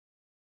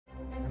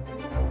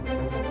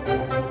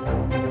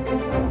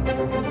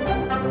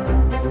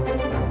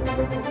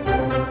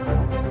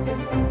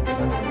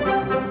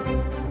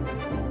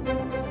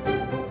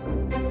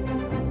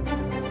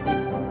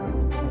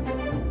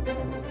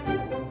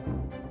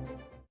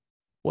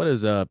What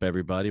is up,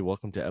 everybody?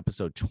 Welcome to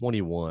episode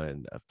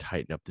 21 of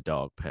Tighten Up the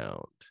Dog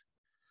Pound.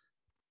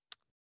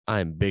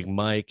 I'm Big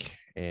Mike,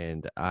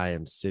 and I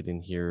am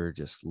sitting here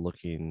just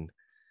looking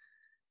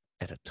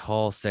at a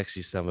tall,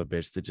 sexy son of a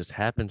bitch that just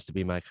happens to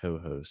be my co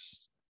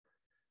host.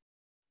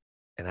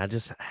 And I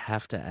just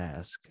have to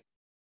ask,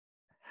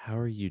 how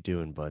are you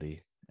doing,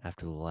 buddy,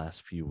 after the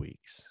last few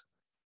weeks?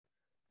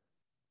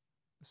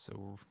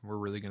 So we're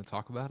really going to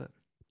talk about it.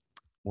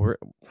 We're,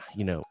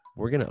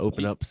 we're going to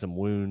open You, up some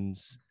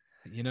wounds.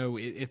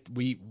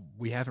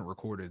 we haven't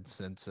recorded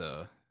since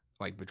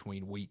like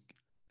between week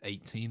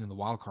 18 and the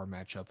wild card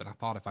matchup, and I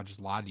thought if I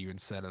just lied to you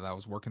and said that I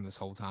was working this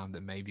whole time,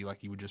 that maybe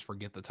like you would just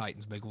forget the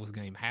Titans Bengals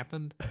game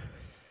happened,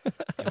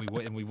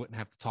 and we wouldn't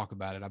have to talk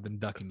about it. I've been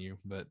ducking you,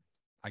 but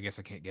I guess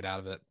I can't get out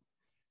of it.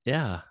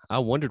 Yeah, I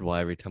wondered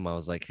why every time I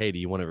was like, hey, do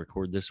you want to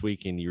record this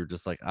week? And you were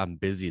just like, I'm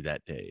busy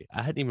that day.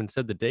 I hadn't even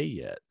said the day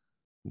yet.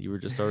 You were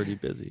just already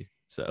busy.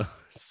 So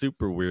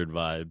super weird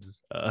vibes.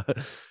 But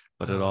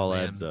it Oh all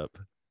adds man, up.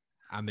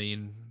 I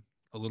mean,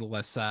 a little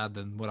less sad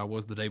than what I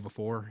was the day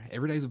before.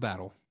 Every day's a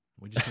battle.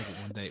 We just take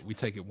it one day. We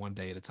take it one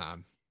day at a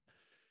time.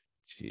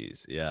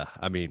 Jeez. Yeah.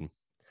 I mean,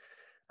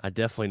 I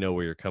definitely know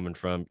where you're coming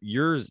from.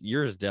 Yours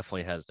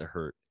definitely has to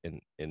hurt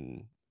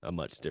in a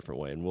much different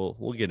way. And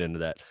we'll get into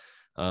that.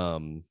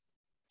 Um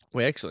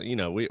we actually,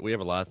 we have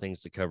a lot of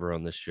things to cover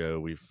on this show.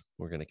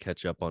 We're gonna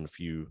catch up on a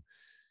few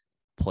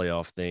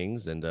playoff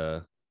things. And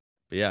but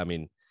yeah, I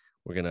mean,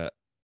 we're gonna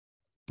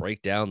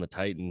break down the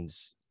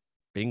Titans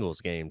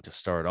Bengals game to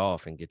start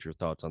off and get your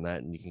thoughts on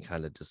that. And you can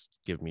kind of just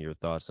give me your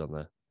thoughts on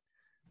the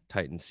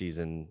Titans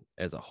season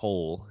as a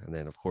whole. And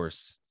then, of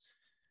course,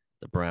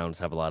 the Browns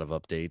have a lot of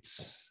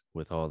updates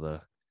with all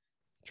the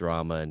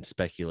drama and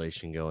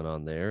speculation going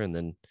on there. And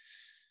then,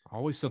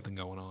 Always something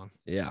going on.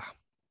 yeah,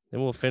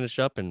 then we'll finish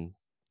up and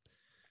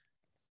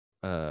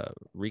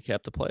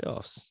recap the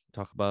playoffs,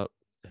 talk about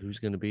who's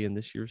going to be in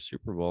this year's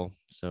Super Bowl.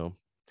 So,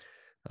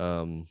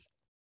 um,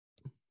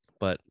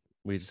 but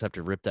we just have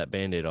to rip that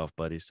band-aid off,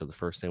 buddy. So the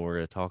first thing we're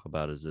going to talk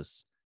about is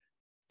this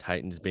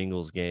Titans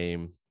Bengals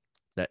game.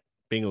 That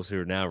Bengals, who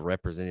are now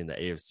representing the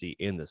AFC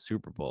in the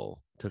Super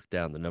Bowl, took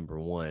down the number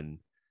one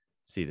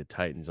seeded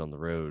Titans on the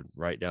road,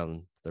 right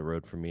down the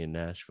road from me in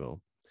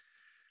Nashville.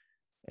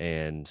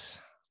 And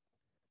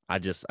I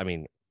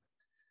mean,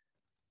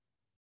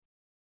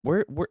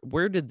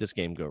 where did this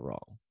game go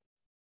wrong?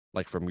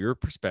 Like from your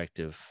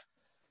perspective,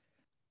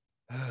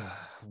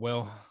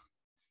 Well,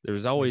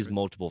 there's always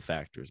multiple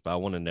factors, but I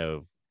want to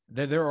know.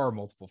 there are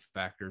multiple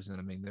factors, and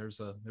I mean, there's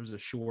a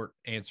short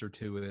answer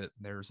to it.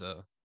 There's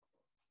a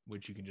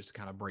which you can just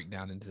kind of break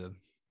down into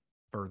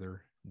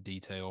further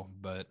detail.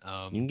 But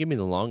You can give me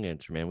the long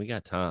answer, man. We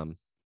got time.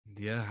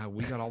 yeah,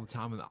 we got all the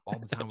time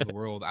in the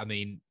world. I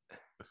mean,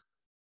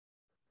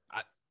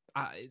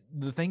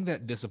 the thing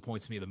that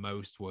disappoints me the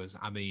most was,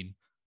 I mean,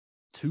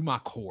 to my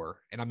core,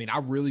 and I mean, I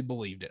really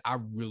believed it. I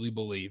really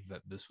believed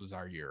that this was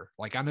our year.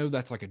 Like, I know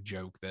that's like a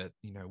joke that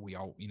we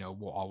all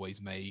will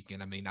always make,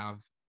 and I mean, I've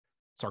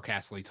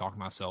sarcastically talked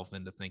myself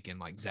into thinking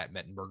like Zach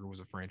Mettenberger was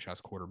a franchise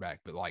quarterback,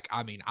 but like,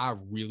 I mean, I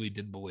really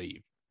did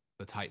believe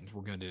the Titans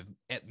were going to,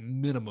 at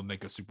minimum,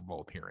 make a Super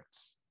Bowl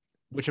appearance.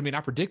 Which, I mean,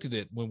 I predicted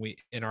it when we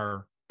in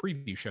our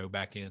preview show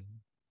back in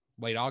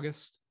late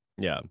August.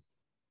 Yeah.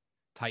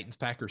 Titans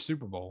Packers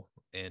Super Bowl,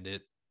 and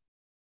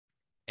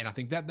I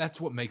think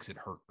that's what makes it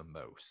hurt the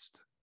most,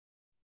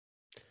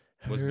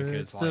 was because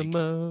Hurts the like,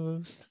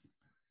 most.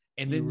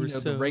 and You then were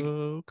the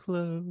so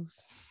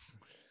close.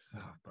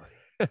 oh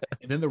buddy,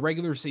 and then the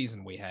regular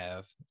season we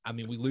have, I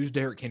mean, we lose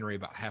Derrick Henry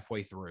about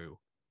halfway through,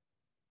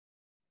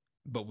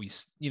 but we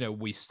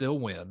still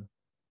win,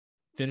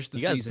 finish the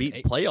You guys season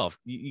beat playoff.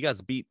 You guys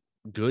beat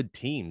good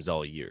teams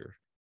all year.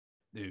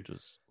 dude,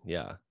 Just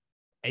yeah,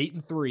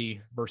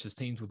 8-3 versus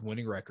teams with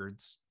winning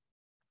records.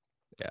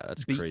 yeah,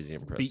 that's beat crazy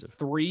beat impressive.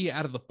 3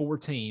 out of the 4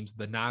 teams,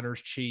 the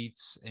Niners,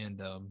 Chiefs,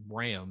 and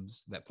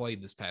Rams, that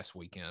played this past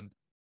weekend.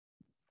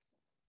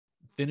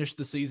 Finished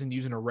the season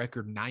using a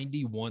record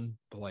 91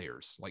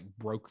 players, like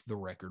broke the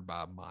record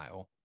by a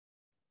mile.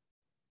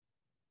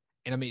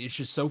 And I mean, it's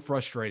just so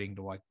frustrating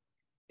to like,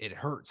 it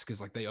hurts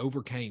because like they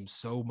overcame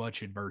so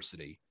much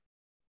adversity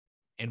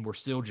and we're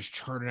still just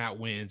churning out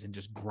wins and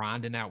just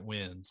grinding out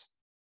wins.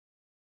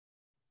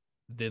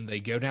 Then they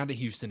go down to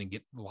Houston and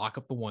lock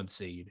up the 1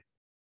 seed.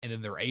 And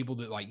then they're able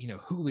to, like,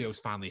 Julio's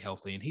finally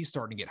healthy and he's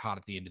starting to get hot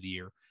at the end of the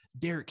year.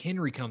 Derrick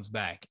Henry comes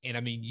back. And I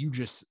mean, you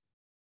just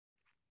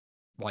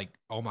like,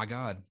 oh my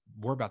God,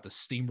 we're about to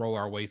steamroll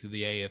our way through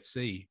the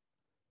AFC.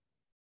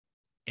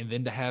 And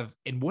then to have,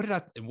 and what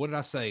did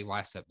I say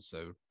last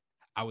episode?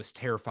 I was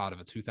terrified of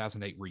a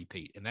 2008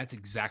 repeat. And that's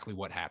exactly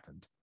what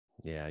happened.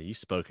 Yeah, you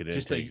spoke it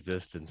Just into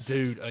existence.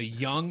 Dude, a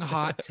young,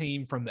 hot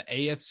team from the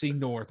AFC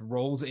North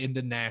rolls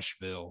into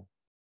Nashville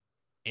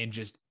and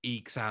just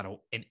ekes out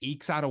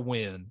a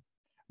win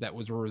that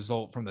was a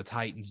result from the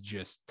Titans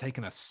just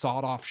taking a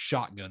sawed-off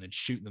shotgun and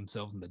shooting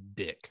themselves in the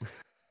dick.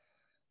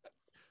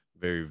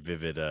 Very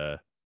vivid,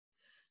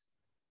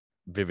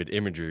 vivid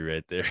imagery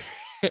right there.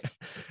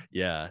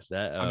 Yeah,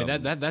 that I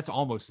mean, that's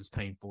almost as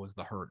painful as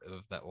the hurt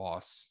of that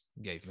loss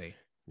gave me.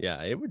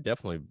 yeah, it would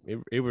definitely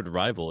it would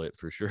rival it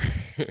for sure.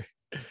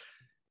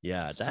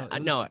 Yeah, It's that tough. I It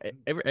was know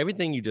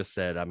everything you just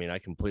said. I mean, I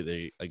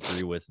completely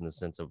agree with in the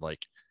sense of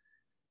like,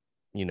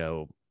 you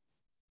know,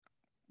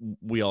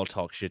 we all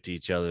talk shit to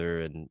each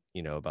other and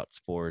about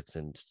sports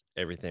and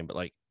everything, but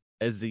like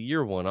as the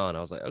year went on, I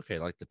was like, okay,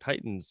 like the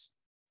Titans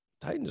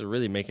are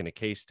really making a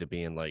case to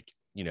being like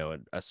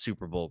a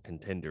Super Bowl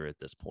contender at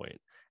this point.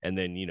 And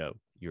then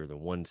you're the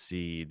one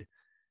seed,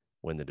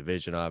 win the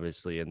division,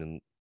 obviously, and then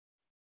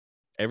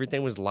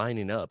everything was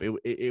lining up.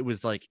 It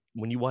was like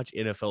when you watch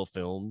NFL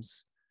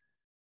films,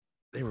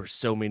 there were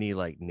so many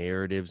like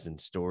narratives and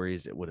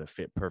stories that would have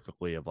fit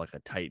perfectly of like a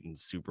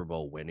Titans Super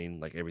Bowl winning,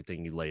 like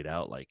everything you laid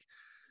out, like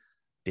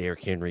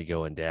Derrick Henry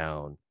going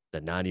down, the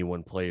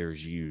 91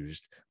 players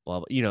used,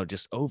 blah, blah,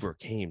 just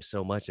overcame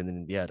so much. And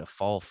then, yeah, to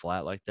fall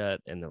flat like that.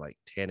 And then, like,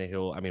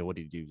 Tannehill, I mean, what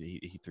did he do?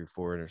 He threw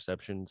 4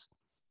 interceptions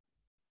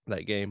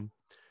that game.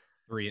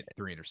 three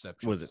Was it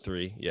interceptions.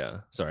 3? Yeah.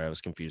 Sorry, I was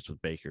confused with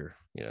Baker,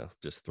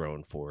 just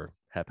throwing 4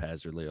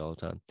 haphazardly all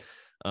the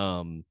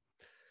time.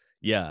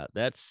 Yeah,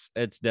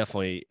 it's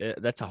definitely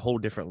that's a whole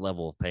different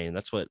level of pain.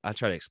 That's what I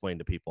try to explain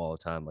to people all the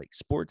time. Like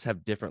sports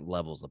have different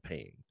levels of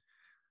pain.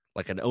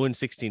 Like an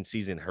 0-16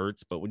 season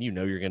hurts, but when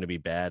you're going to be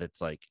bad,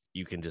 it's like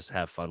you can just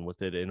have fun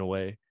with it in a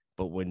way.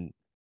 But when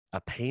a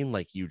pain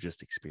like you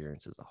just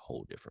experienced is a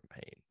whole different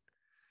pain.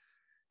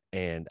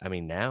 And I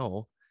mean,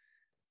 now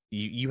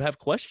you have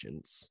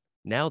questions.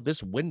 Now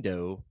this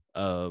window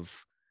of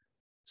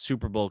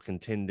Super Bowl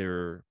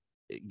contender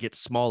it gets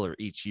smaller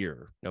each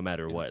year, no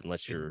matter And what,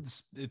 unless you're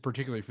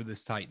particularly for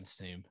this Titans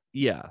team,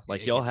 yeah,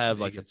 like y'all have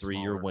it like a gets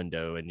 3-year smaller.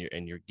 window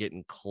and you're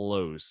getting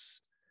close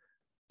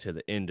to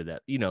the end of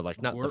that.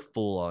 Like not the We're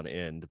full on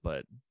end,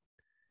 but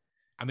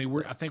I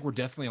mean, I think we're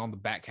definitely on the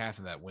back half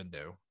of that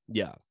window.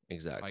 yeah, Like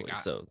exactly.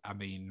 So I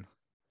mean,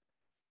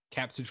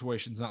 cap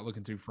situation's not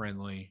looking too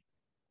friendly.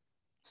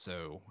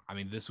 So I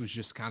mean, this was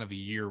just kind of a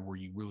year where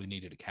you really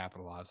needed to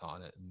capitalize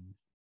on it, and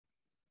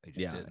they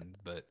just yeah, didn't.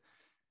 But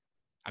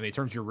I mean, in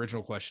terms of your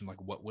original question,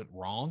 like what went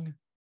wrong?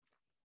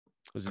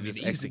 was I it mean,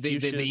 just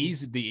execution?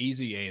 the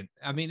easy, and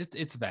I mean,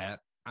 it's that.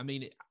 I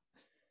mean,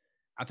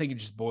 I think it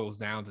just boils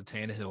down to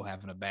Tannehill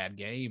having a bad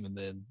game, and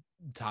then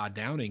Todd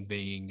Downing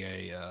being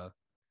a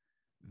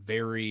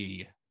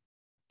very,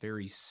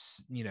 very,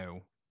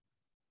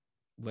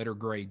 letter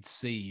grade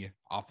C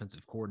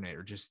offensive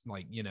coordinator. Just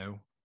like,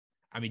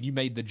 I mean, you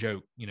made the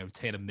joke,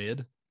 Tana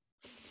mid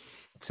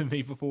to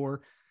me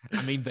before.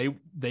 I mean,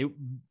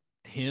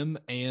 him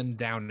and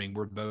Downing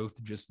were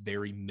both just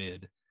very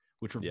mid,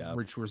 Yeah,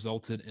 which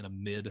resulted in a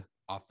mid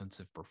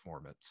offensive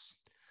performance.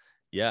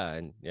 yeah,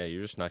 and yeah,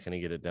 you're just not going to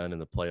get it done in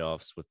the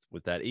playoffs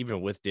with that.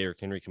 Even with Derrick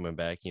Henry coming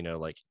back,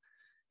 like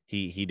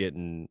he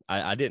didn't.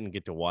 I didn't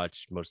get to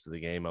watch most of the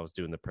game. I was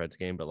doing the Preds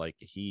game, but like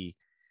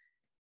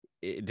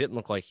it didn't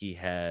look like he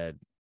had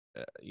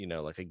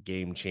like a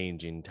game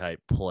changing type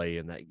play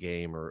in that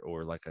game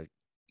or like a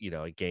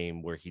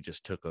game where he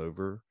just took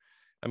over.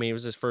 I mean, it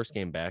was his first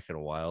game back in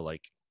a while.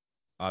 Like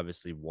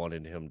obviously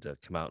wanted him to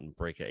come out and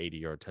break an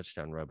 80-yard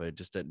touchdown run, but it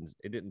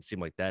didn't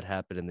seem like that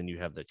happened. And then you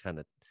have the kind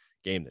of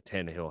game that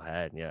Tannehill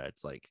had. And yeah,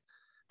 it's like,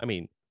 I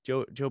mean,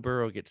 Joe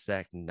Burrow gets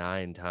sacked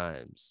 9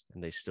 times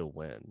and they still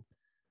win.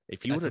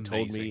 If you would That's have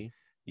told amazing. me,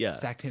 yeah,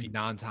 Sacked him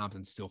 9 times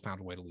and still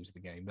found a way to lose the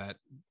game.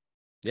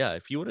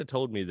 if you would have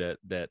told me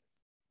that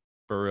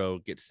Burrow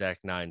gets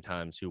sacked 9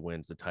 times, who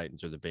wins, the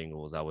Titans or the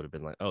Bengals, I would have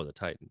been like, oh, the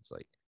Titans,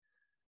 like,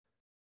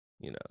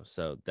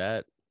 so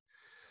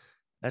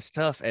that's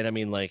tough. And I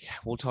mean, like,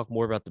 we'll talk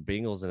more about the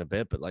Bengals in a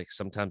bit, but like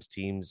sometimes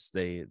teams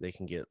they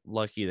can get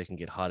lucky, they can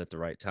get hot at the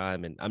right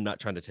time. And I'm not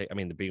trying to take, I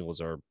mean, the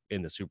Bengals are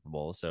in the Super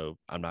Bowl, so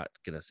I'm not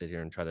gonna sit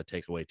here and try to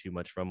take away too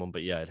much from them.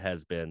 But yeah, it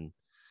has been,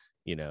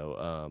 you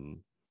know,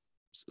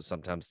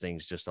 sometimes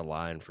things just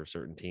align for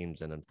certain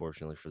teams, and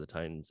unfortunately for the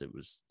Titans, it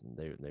was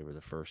they were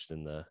the first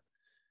in the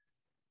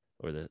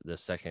or the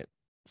second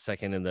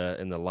in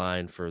the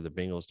line for the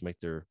Bengals to make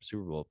their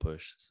Super Bowl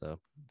push. So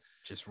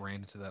just ran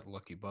into that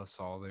lucky buzz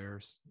saw of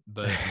theirs.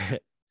 But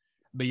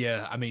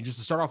yeah, I mean, just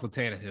to start off with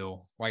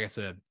Tannehill, like I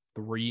said,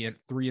 three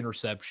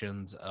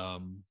interceptions,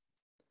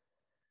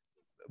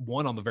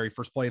 one on the very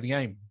first play of the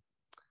game.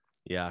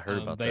 yeah, I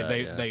heard about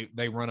that. Yeah.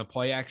 They run a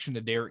play action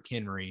to Derrick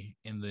Henry,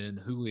 and then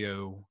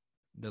Julio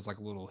does like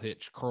a little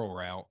hitch curl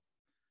route,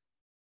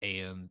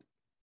 and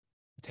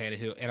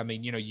Tannehill. And I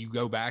mean, you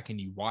go back and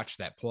you watch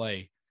that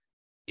play,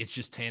 it's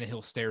just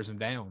Tannehill stares him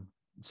down.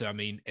 So I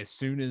mean, as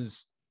soon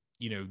as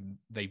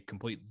they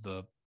complete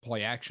the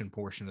play action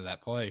portion of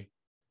that play,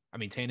 I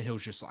mean,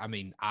 Tannehill's just, I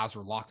mean, eyes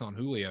are locked on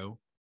Julio.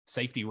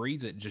 Safety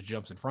reads it and just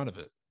jumps in front of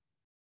it.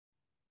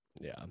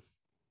 Yeah.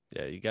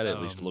 Yeah. You got to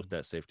at least look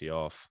that safety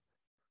off.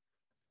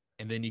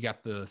 And then you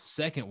got the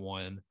second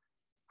one.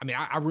 I mean,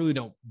 I really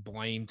don't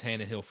blame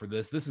Tannehill for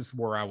this. This is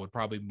where I would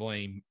probably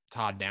blame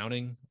Todd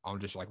Downing on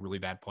just like really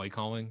bad play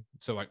calling.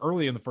 So like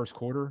early in the first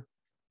quarter,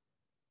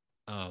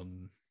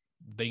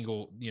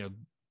 Bengal,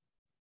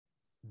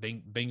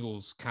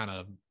 Bengals kind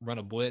of run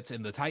a blitz,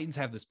 and the Titans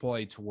have this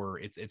play to where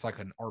it's like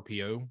an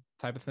RPO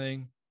type of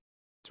thing,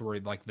 to where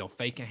like they'll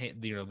fake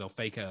they'll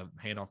fake a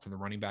handoff to the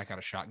running back out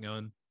of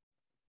shotgun,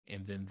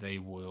 and then they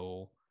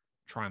will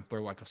try and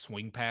throw like a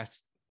swing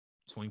pass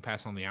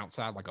on the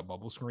outside, like a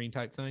bubble screen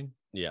type thing.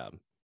 Yeah.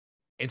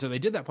 And so they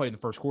did that play in the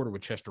first quarter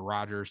with Chester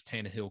Rogers.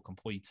 Tannehill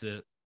completes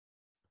it.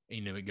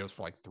 It goes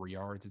for like 3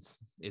 yards.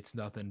 It's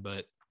nothing,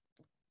 but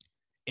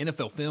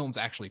NFL Films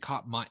actually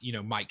caught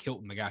Mike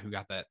Hilton, the guy who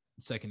got that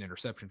second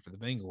interception for the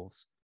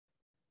Bengals.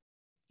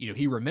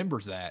 He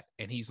remembers that,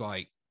 and he's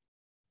like,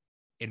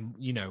 and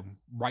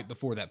right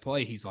before that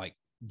play, he's like,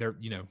 they're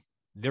going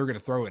to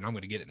throw it, and I'm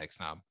going to get it next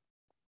time.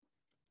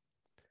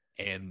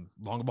 And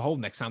long and behold,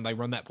 next time they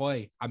run that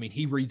play, I mean,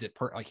 he reads it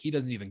like he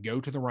doesn't even go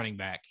to the running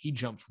back. He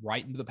jumps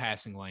right into the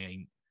passing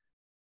lane.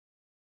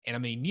 And I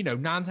mean,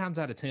 9 times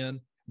out of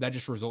 10, that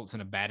just results in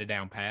a batted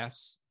down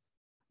pass.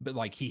 But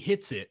like he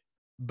hits it,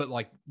 but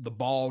like the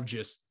ball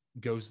just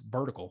goes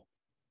vertical.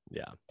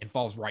 Yeah. And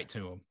falls right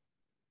to him.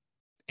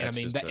 And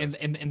That's I mean,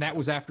 and that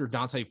was after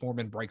D'Onta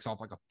Foreman breaks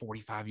off like a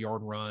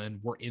 45-yard run.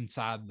 We're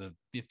inside the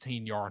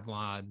 15-yard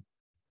line,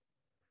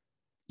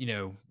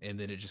 and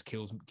then it just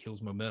kills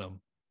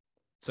momentum.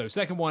 So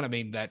second one, I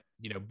mean, that,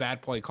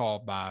 bad play call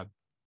by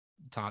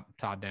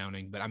Todd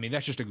Downing. But I mean,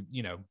 that's just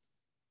you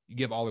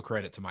give all the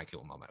credit to Mike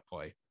Hilton on that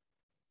play.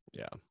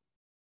 Yeah.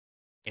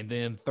 And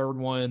then third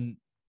one,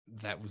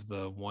 that was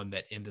the one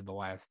that ended the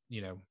last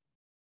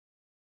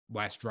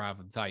drive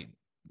of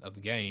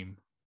the game.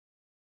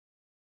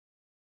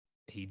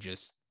 He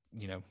just,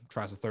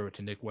 tries to throw it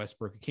to Nick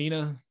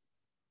Westbrook-Ikhine.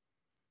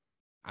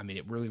 I mean,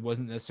 it really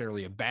wasn't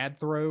necessarily a bad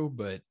throw,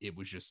 but it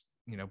was just,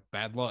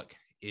 bad luck.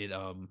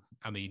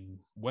 I mean,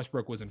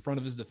 Westbrook was in front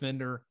of his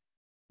defender,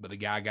 but the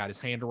guy got his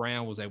hand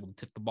around, was able to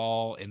tip the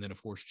ball. And then,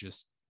 of course,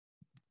 just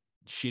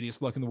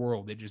shittiest luck in the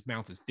world. It just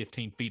bounces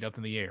 15 feet up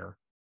in the air.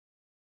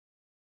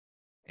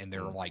 And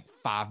there are like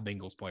 5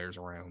 Bengals players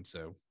around.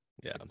 So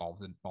yeah, it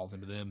falls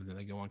into them, and then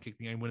they go on, kick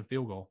the game, win a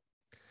field goal.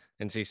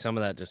 And see, some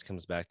of that just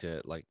comes back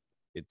to like,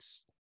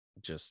 it's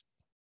just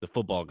the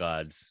football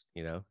gods,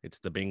 it's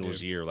the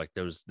Bengals year. Like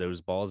those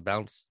balls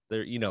bounce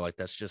there, like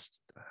that's just,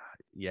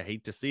 you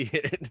hate to see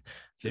it.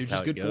 It's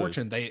just good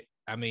fortune. They've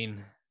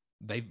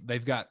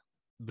got,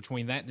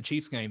 between that and the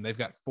Chiefs game, they've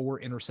got 4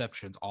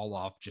 interceptions all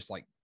off just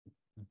like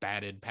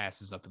batted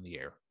passes up in the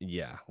air.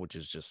 Yeah, which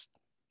is just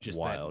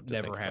wild.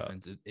 That never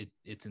happens.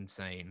 It's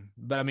insane.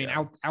 But I mean,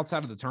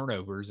 outside of the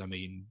turnovers, I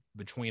mean,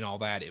 between all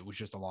that, it was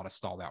just a lot of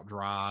stalled out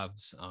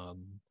drives.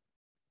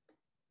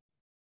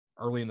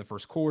 Early in the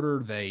first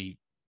quarter,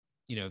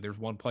 there's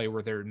one play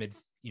where they're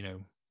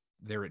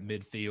they're at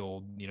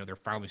midfield. They're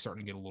finally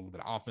starting to get a little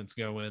bit of offense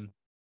going.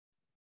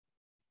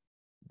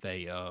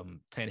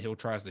 Tannehill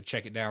tries to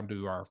check it down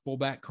to our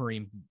fullback,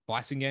 Kareem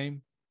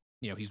Blasingame.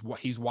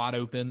 He's wide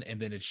open,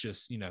 and then it's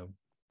just,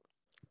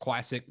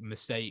 classic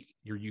mistake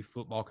your youth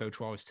football coach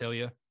will always tell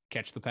you: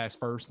 catch the pass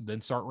first,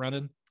 then start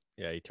running.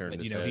 Yeah, he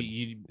turned his head.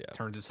 He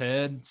turns his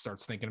head,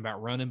 starts thinking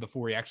about running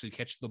before he actually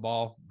catches the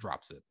ball,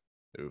 drops it.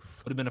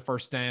 Oof. Would have been a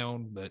first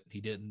down, but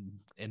he didn't.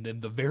 And then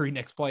the very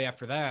next play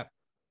after that,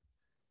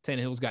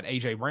 Tannehill's got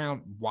A.J.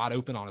 Brown wide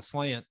open on a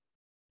slant,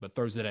 but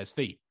throws it at his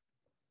feet.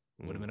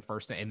 Would have been a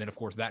first down. And then, of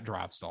course, that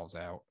drive stalls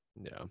out.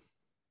 Yeah.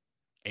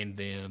 And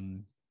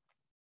then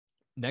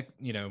next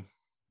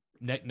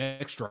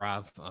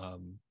drive,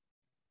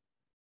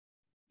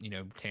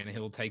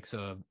 Tannehill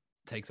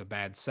takes a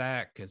bad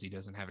sack because he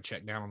doesn't have a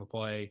check down on the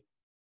play.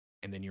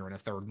 And then you're in a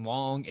 3rd and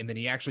long. And then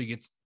he actually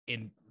gets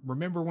in.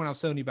 Remember when I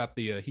was telling you about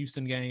the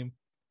Houston game,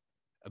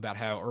 about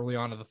how early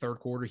on in the 3rd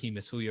quarter, he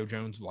missed Julio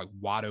Jones like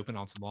wide open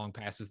on some long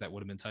passes that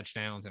would have been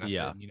touchdowns. And I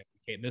said, you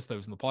can't miss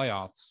those in the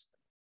playoffs.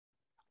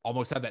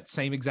 Almost had that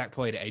same exact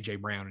play to A.J.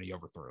 Brown, and he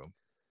overthrew him.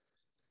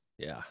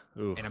 Yeah.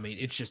 Ooh. And I mean,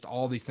 it's just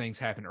all these things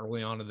happen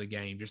early on in the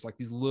game, just like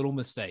these little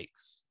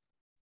mistakes.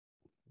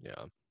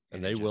 Yeah.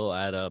 And they will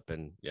add up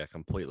and,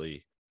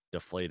 completely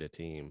deflate a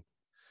team.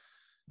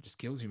 It just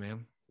kills you,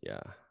 man.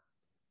 Yeah.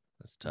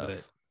 That's tough.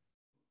 But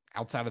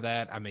outside of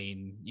that, I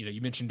mean,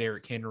 you mentioned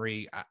Derrick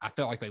Henry. I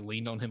felt like they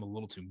leaned on him a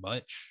little too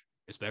much,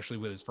 especially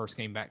with his first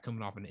game back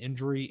coming off an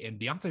injury. And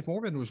D'Onta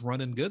Foreman was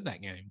running good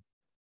that game.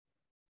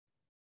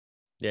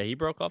 Yeah, he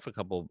broke off a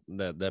couple,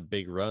 that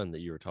big run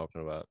that you were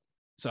talking about.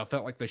 So I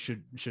felt like they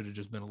should have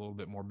just been a little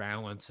bit more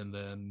balanced. And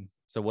then,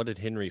 so what did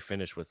Henry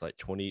finish with, like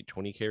 20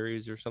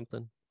 carries or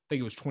something? I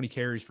think it was 20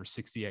 carries for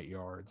 68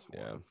 yards.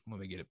 Yeah. Let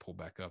me get it pulled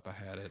back up. I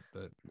had it,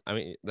 but I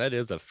mean, that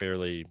is a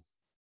fairly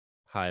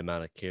high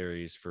amount of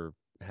carries for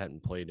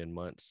hadn't played in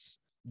months.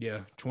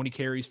 Yeah, 20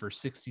 carries for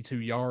 62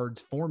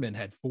 yards. Foreman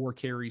had 4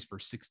 carries for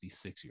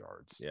 66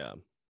 yards. Yeah.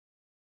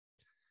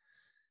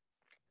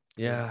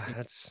 Yeah,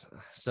 that's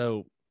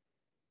so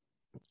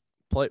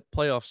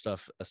playoff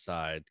stuff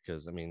aside,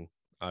 because I mean,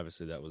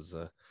 obviously that was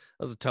a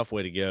tough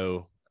way to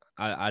go.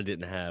 I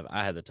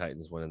had the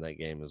Titans winning that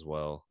game as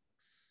well.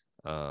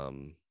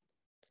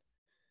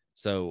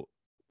 So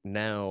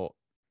now,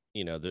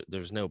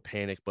 there's no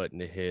panic button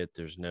to hit.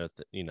 There's no,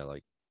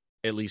 like,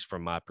 at least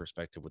from my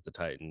perspective with the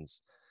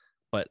Titans,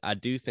 but I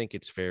do think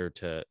it's fair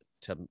to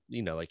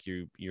like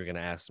you're going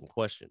to ask some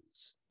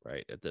questions,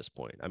 right? At this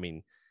point, I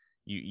mean,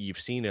 you've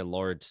seen a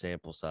large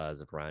sample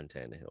size of Ryan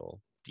Tannehill.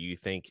 Do you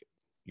think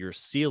your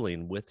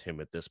ceiling with him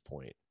at this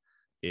point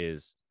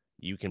is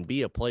you can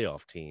be a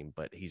playoff team,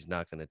 but he's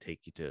not going to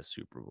take you to a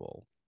Super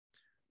Bowl?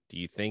 Do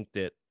you think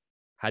that?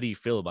 How do you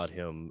feel about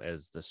him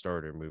as the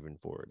starter moving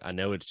forward? I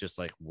know it's just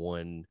like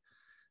one,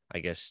 I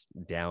guess,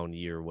 down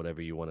year,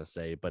 whatever you want to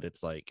say, but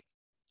it's like,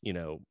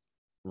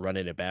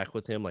 running it back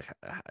with him. Like,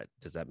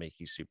 does that make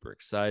you super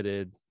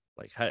excited?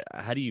 Like,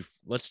 how do you?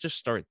 Let's just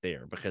start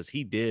there because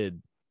he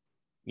did.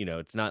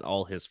 It's not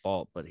all his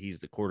fault, but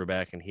he's the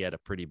quarterback, and he had a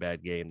pretty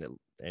bad game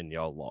and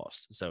y'all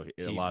lost. So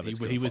a lot of it's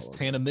he was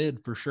Tana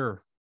mid for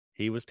sure.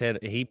 He was 10.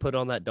 He put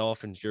on that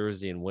Dolphins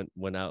jersey and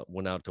went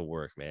out to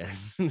work, man.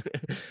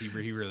 he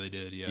really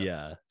did, yeah.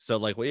 Yeah. So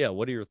like, well, yeah.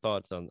 What are your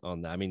thoughts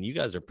on that? I mean, you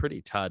guys are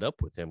pretty tied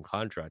up with him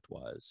contract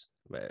wise.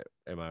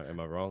 Am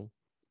I wrong?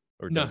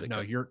 Or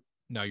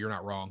you're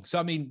not wrong. So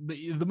I mean,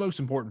 the most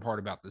important part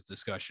about this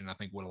discussion, I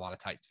think, what a lot of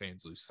Titans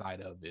fans lose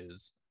sight of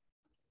is,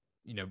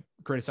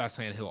 criticize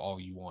Tannehill all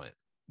you want,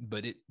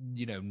 but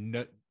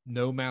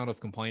no amount of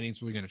complaining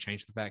is really going to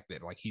change the fact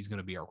that like he's going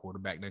to be our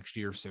quarterback next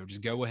year. So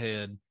just go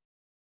ahead.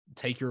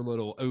 Take your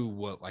little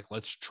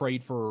let's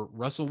trade for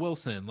Russell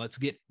Wilson. Let's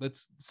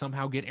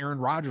somehow get Aaron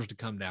Rodgers to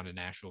come down to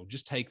Nashville.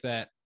 Just take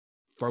that,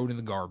 throw it in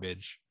the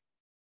garbage.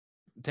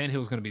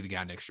 Tannehill's going to be the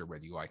guy next year,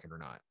 whether you like it or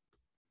not.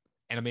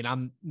 And I mean,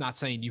 I'm not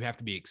saying you have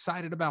to be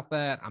excited about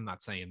that. I'm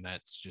not saying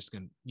that's just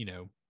going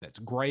to, that's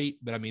great,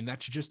 but I mean,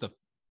 it's just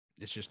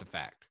a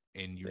fact,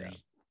 and you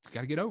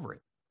got to get over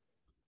it.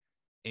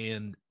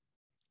 And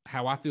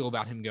how I feel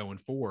about him going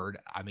forward,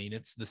 I mean,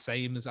 it's the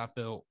same as I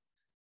felt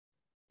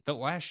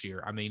last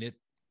year. I mean,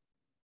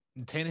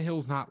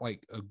 Tannehill's not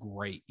like a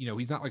great,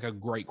 he's not like a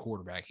great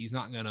quarterback. He's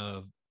not going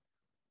to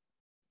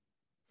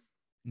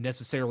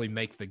necessarily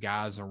make the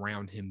guys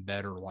around him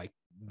better like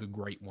the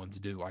great ones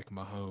do, like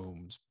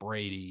Mahomes,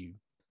 Brady,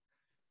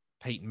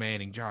 Peyton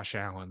Manning, Josh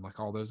Allen, like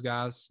all those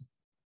guys.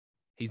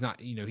 He's not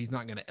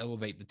going to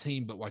elevate the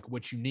team, but like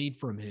what you need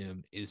from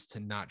him is to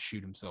not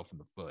shoot himself in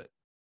the foot.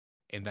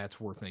 And that's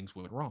where things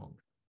went wrong.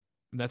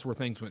 And that's where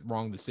things went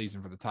wrong this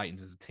season for the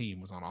Titans as a team,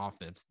 was on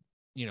offense.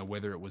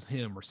 Whether it was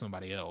him or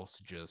somebody else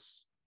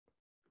just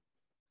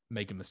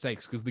making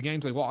mistakes. Because the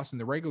games they lost in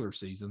the regular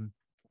season,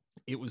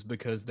 it was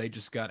because they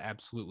just got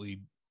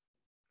absolutely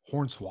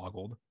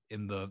hornswoggled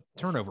in the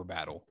turnover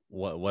battle.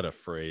 What a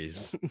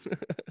phrase.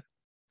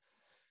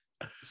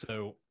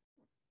 So,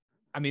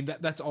 I mean,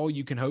 that's all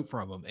you can hope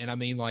from him. And I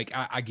mean, like,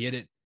 I get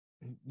it.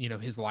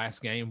 His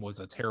last game was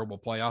a terrible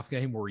playoff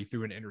game where he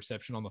threw an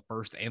interception on the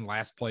first and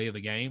last play of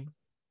the game.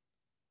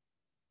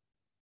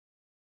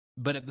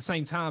 But at the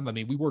same time, I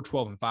mean, we were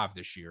 12-5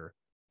 this year,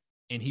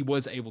 and he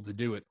was able to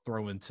do it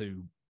throwing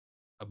to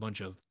a bunch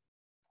of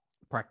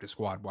practice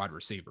squad wide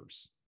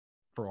receivers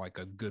for like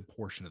a good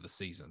portion of the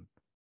season.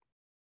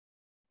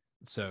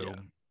 So,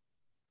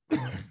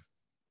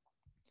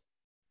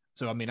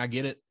 so I mean, I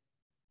get it.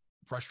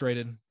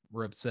 Frustrated,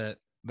 we're upset,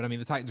 but I mean,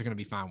 the Titans are going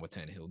to be fine with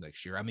Tannehill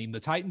next year. I mean, the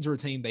Titans are a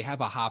team, they have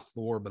a high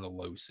floor but a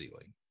low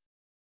ceiling.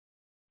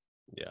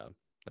 Yeah,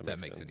 if that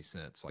makes any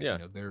sense. Like,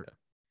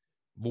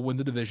 we'll win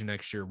the division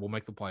next year. We'll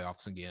make the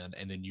playoffs again.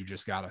 And then you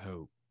just got to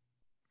hope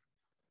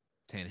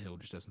Tannehill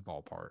just doesn't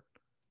fall apart.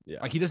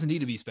 Yeah. Like, he doesn't need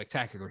to be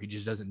spectacular. He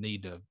just doesn't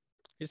need to.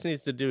 He just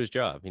needs to do his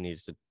job. He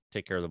needs to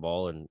take care of the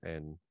ball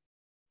and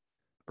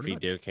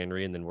feed Derrick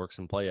Henry and then work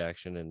some play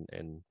action.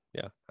 And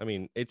yeah, I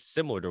mean, it's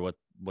similar to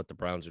what the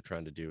Browns are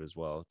trying to do as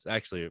well. It's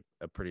actually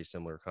a pretty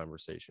similar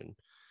conversation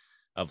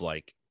of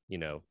like,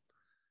 it's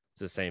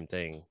the same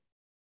thing.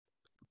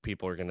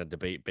 People are going to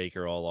debate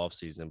Baker all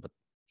offseason, but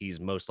he's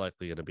most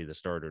likely going to be the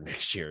starter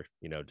next year,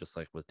 just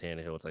like with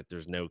Tannehill. It's like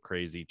there's no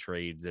crazy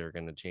trades that are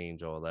going to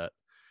change all that.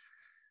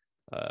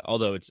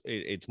 Although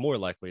it's more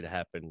likely to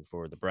happen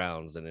for the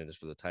Browns than it is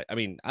for the Titans. I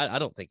mean, I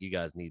don't think you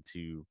guys need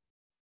to,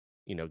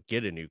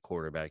 get a new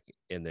quarterback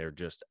in there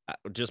just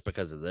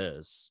because of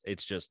this.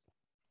 It's just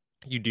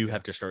you do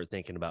have to start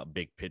thinking about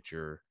big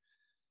picture,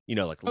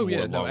 like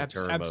long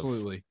term.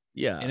 Absolutely.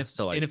 And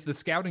if the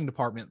scouting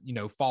department,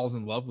 falls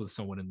in love with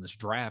someone in this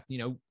draft,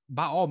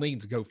 by all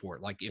means go for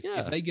it. Like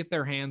if they get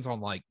their hands on,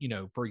 like,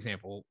 for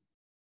example,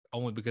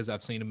 only because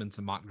I've seen them in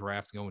some mock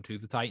drafts going to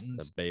the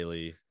Titans, the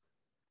Bailey,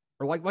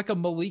 or like a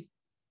Malik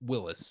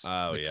Willis,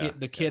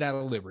 the kid out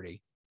of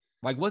Liberty.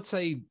 Like, let's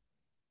say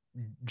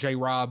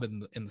J-Rob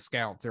and the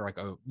scouts, they're like,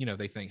 oh,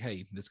 they think,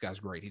 hey, this guy's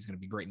great. He's going to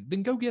be great.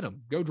 Then go get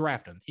him. Go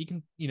draft him. He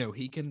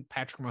can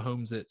Patrick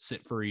Mahomes it,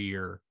 sit for a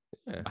year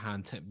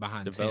behind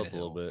develop Tannehill a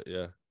little bit.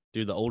 Yeah.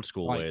 Do the old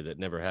school way that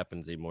never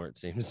happens anymore, it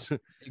seems.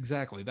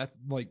 Exactly.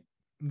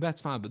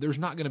 That's fine. But there's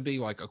not going to be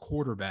like a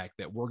quarterback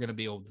that we're going to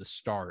be able to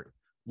start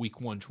week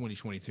 1,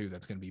 2022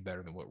 that's going to be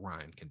better than what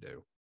Ryan can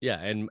do. Yeah.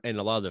 And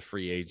a lot of the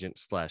free agent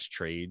 /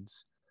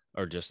 trades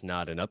are just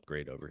not an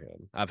upgrade over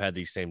him. I've had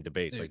these same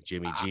debates, like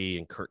Jimmy G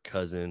and Kirk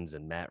Cousins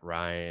and Matt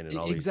Ryan and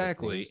all these.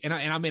 Exactly. And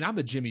I mean, I'm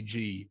a Jimmy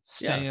G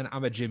stan. Yeah.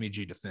 I'm a Jimmy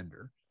G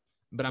defender.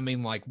 But I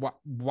mean, like,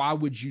 why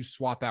would you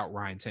swap out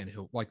Ryan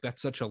Tannehill? Like,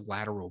 that's such a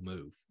lateral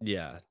move.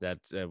 Yeah,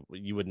 that's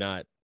you would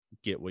not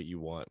get what you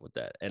want with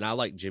that. And I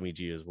like Jimmy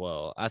G as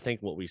well. I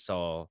think what we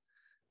saw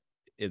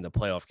in the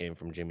playoff game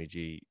from Jimmy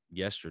G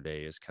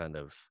yesterday is kind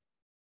of,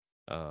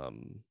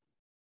 um,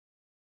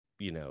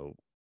 you know,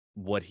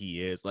 what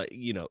he is like.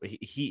 You know,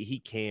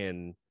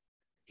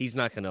 he's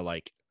not gonna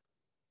like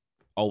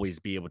always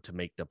be able to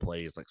make the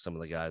plays like some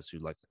of the guys who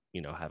like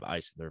have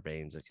ice in their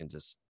veins that can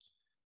just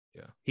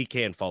he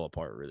can fall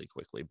apart really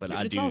quickly. But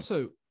I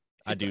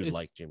do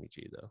like Jimmy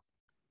G though.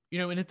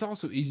 And it's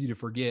also easy to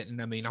forget. And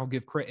I mean, I'll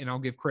give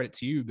credit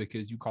to you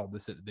because you called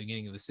this at the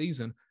beginning of the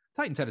season.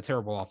 Titans had a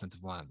terrible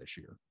offensive line this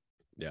year.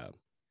 Yeah.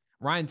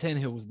 Ryan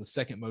Tannehill was the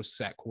second most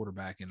sacked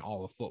quarterback in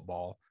all of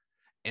football.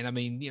 And I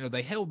mean,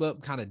 they held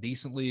up kind of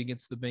decently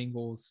against the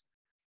Bengals,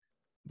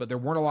 but there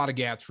weren't a lot of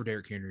gaps for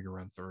Derrick Henry to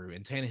run through.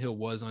 And Tannehill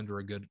was under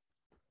a good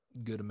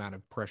amount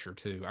of pressure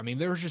too. I mean,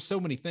 there was just so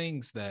many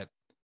things that,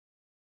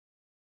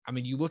 I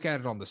mean, you look at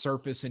it on the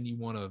surface and you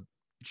want to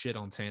shit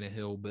on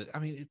Tannehill, but I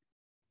mean,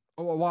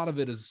 a lot of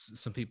it is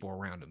some people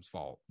around him's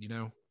fault,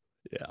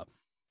 Yeah.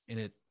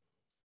 And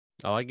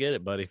I get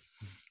it, buddy.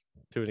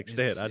 To an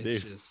extent, I do.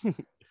 Just,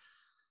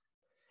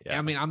 yeah.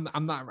 I mean,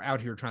 I'm not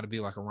out here trying to be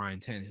like a Ryan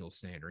Tannehill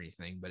stand or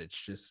anything, but it's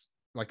just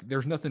like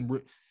there's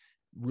nothing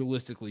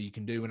realistically you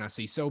can do. And I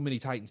see so many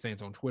Titans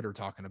fans on Twitter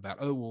talking about,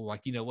 oh, well,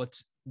 like,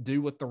 let's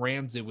do what the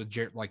Rams did with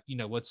Jared, like,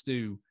 let's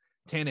do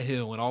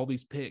Tannehill and all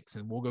these picks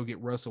and we'll go get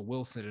Russell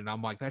Wilson. And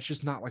I'm like, that's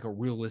just not like a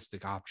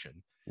realistic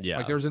option. Yeah.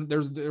 Like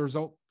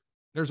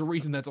there's a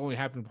reason that's only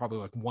happened probably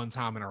like one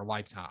time in our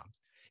lifetimes.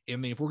 I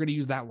mean, if we're going to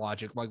use that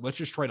logic, like let's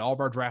just trade all of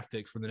our draft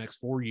picks for the next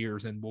 4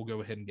 years and we'll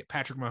go ahead and get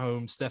Patrick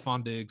Mahomes,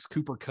 Stephon Diggs,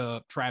 Cooper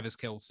Kupp, Travis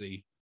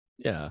Kelce.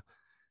 Yeah.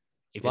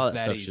 If a lot it's of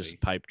that stuff's easy.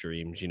 Just pipe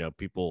dreams.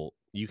 People,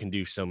 you can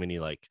do so many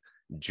like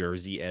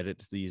jersey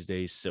edits these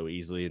days so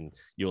easily, and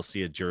you'll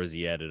see a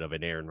jersey edit of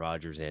an Aaron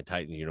Rodgers and a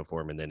Titan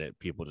uniform, and then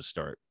people just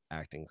start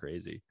acting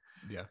crazy.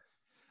 Yeah.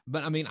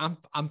 But I mean,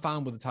 I'm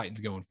fine with the Titans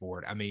going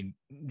forward. I mean,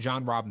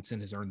 John Robinson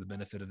has earned the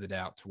benefit of the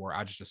doubt to where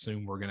I just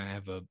assume we're going to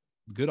have a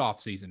good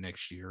offseason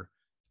next year.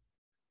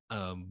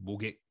 We'll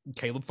get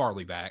Caleb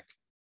Farley back.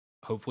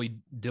 Hopefully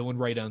Dylan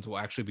Raduns will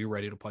actually be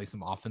ready to play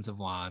some offensive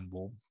line.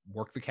 We'll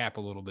work the cap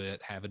a little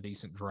bit, have a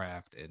decent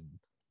draft, and,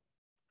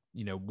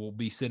 we'll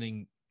be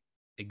sitting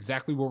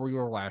exactly where we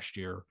were last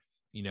year.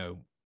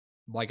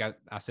 Like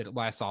I said it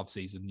last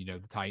offseason,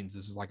 the Titans,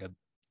 this is like a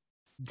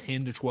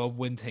 10 to 12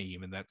 win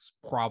team, and that's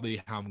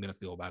probably how I'm going to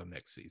feel about them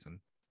next season.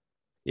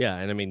 Yeah,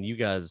 and I mean, you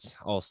guys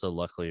also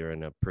luckily are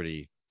in a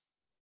pretty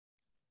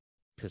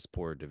piss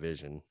poor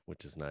division,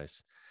 which is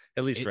nice.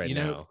 At least right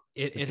now.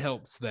 It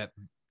helps that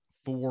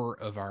 4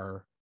 of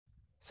our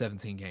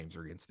 17 games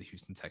are against the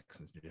Houston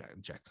Texans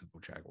and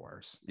Jacksonville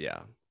Jaguars.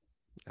 Yeah,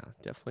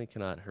 definitely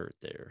cannot hurt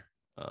there.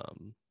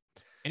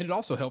 And it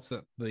also helps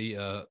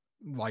that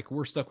like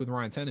we're stuck with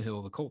Ryan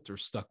Tannehill, the Colts are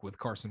stuck with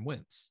Carson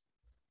Wentz.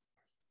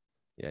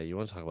 Yeah, you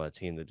want to talk about a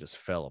team that just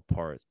fell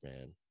apart,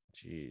 man.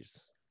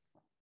 Jeez.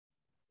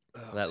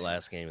 That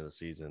last game of the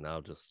season,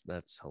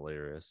 that's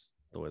hilarious,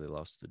 the way they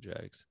lost to the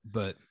Jags.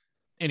 But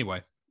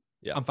anyway,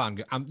 yeah, I'm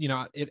fine.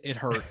 It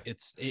hurt.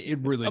 It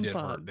really did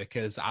hurt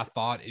because I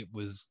thought it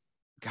was,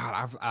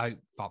 God, I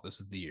thought this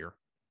was the year.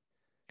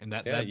 And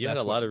you had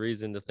a lot of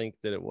reason to think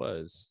that it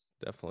was,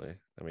 definitely.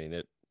 I mean,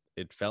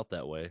 it felt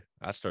that way.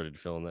 I started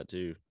feeling that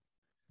too.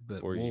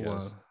 But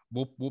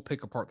we'll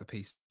pick apart the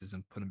pieces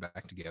and put them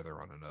back together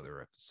on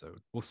another episode.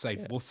 We'll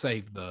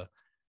save the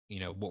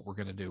what we're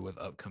going to do with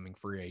upcoming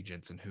free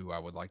agents and who I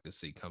would like to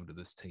see come to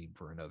this team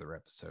for another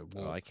episode.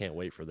 I can't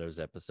wait for those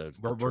episodes.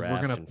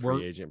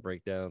 Free agent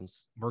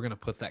breakdowns. We're gonna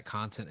put that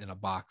content in a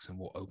box and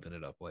we'll open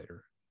it up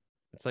later.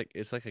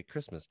 It's like a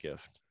Christmas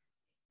gift.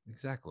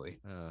 Exactly.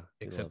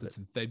 Except it's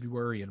in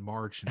February and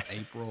March and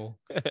April.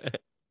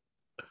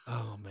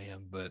 Oh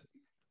man, but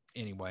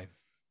anyway,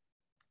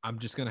 I'm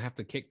just gonna have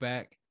to kick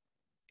back,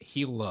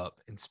 heal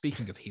up. And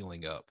speaking of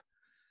healing up,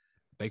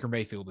 Baker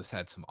Mayfield has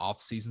had some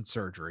off-season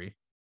surgery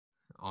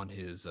on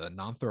his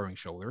non-throwing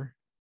shoulder,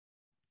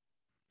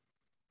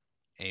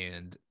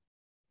 and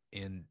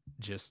in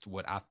just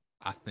what I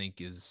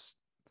think is,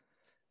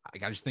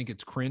 I just think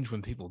it's cringe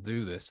when people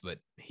do this, but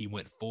he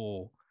went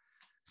full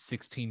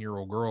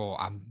 16-year-old girl.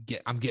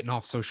 I'm getting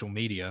off social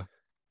media.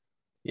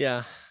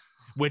 Yeah.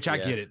 Which I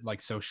get it.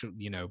 Like social,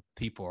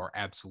 people are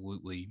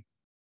absolutely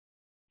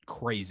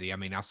crazy. I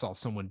mean, I saw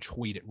someone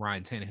tweet at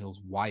Ryan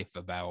Tannehill's wife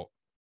about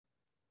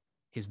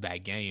his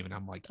bad game, and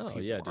I'm like,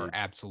 people are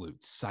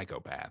absolute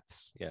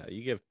psychopaths. Yeah,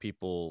 you give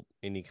people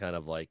any kind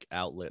of like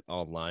outlet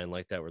online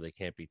like that where they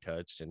can't be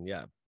touched, and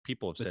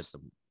people have said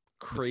some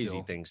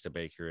crazy things to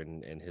Baker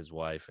and his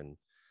wife, and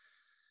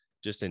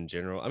just in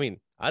general. I mean,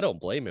 I don't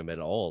blame him at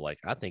all. Like,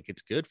 I think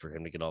it's good for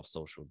him to get off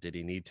social. Did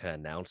he need to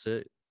announce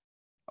it?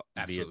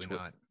 Absolutely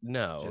not.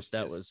 No,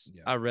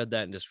 I read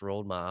that and just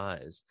rolled my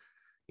eyes,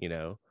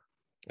 and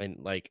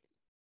like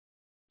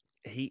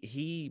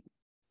he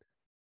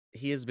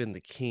has been the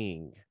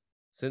king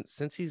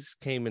since he's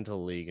came into the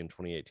league in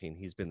 2018.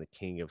 He's been the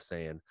king of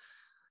saying,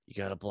 you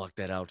got to block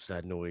that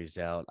outside noise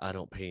out. I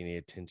don't pay any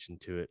attention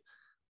to it,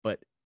 but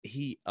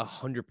he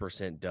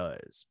 100%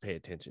 does pay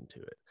attention to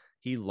it.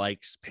 He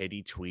likes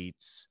petty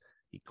tweets.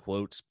 He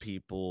quotes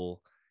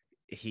people.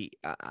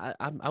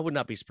 I would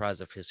not be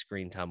surprised if his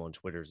screen time on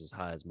Twitter is as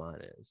high as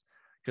mine is,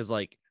 because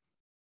like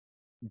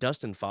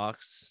Dustin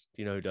Fox,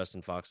 do you know who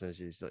Dustin Fox is?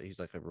 He's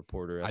like a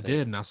reporter, I I think.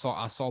 did, and I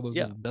saw those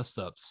Yeah, little dust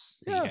ups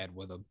he yeah, had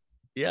with him.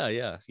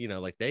 yeah.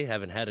 Like they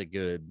haven't had a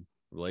good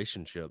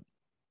relationship,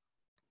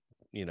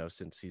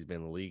 since he's been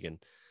in the league,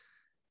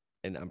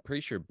 and I'm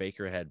pretty sure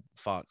Baker had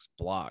Fox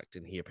blocked,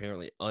 and he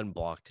apparently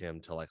unblocked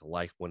him to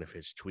like one of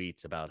his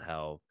tweets about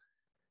how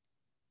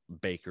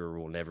Baker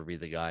will never be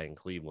the guy in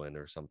Cleveland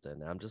or something.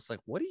 And I'm just like,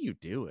 what are you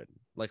doing?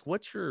 Like,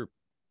 what's your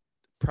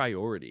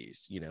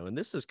priorities? And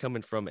this is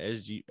coming from,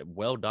 as you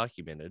well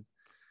documented,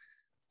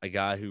 a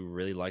guy who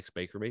really likes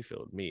Baker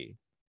Mayfield, me.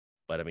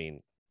 But I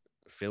mean,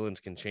 feelings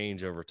can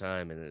change over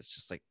time, and it's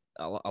just like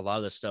a lot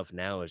of the stuff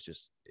now is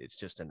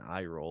just an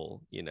eye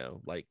roll.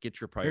 Like get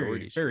your Very,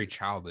 priorities very straight.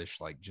 childish.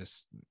 Like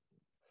just, I mean,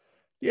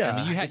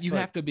 Yeah, you it's like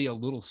have to be a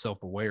little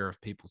self aware of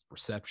people's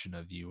perception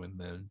of you, and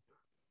then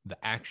the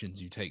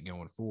actions you take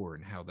going forward,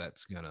 and how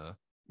that's gonna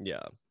yeah,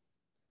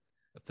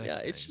 yeah.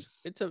 affect It's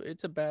just things.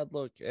 it's a bad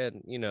look,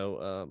 and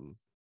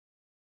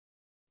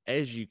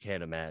as you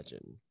can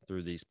imagine,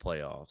 through these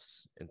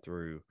playoffs and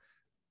through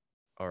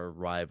our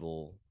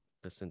rival,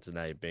 the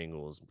Cincinnati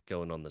Bengals,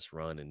 going on this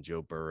run, and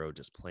Joe Burrow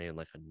just playing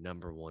like a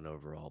number one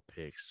overall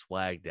pick,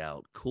 swagged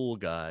out, cool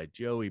guy,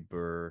 Joey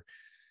Burr,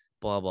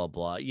 blah, blah,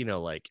 blah.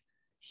 Like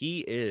he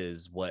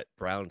is what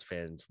Browns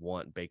fans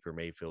want Baker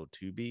Mayfield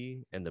to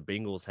be. And the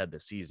Bengals had the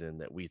season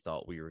that we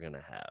thought we were going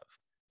to have.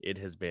 It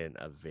has been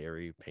a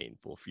very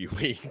painful few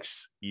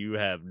weeks. You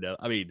have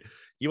I mean,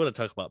 you want to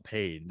talk about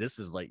pain. This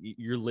is like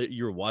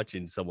you're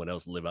watching someone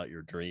else live out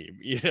your dream.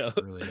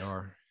 Really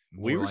are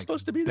We more were like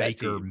supposed to be that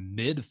Baker team.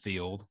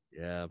 midfield.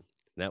 Yeah.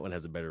 That one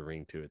has a better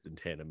ring to it than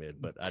Tana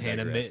mid, but I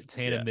Tana digress. mid,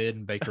 Tana Yeah. mid,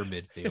 and Baker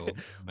midfield.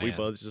 We Man,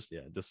 both just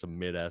some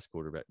mid ass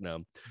quarterback.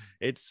 No,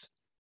 it's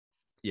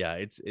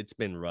it's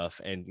been rough.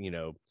 And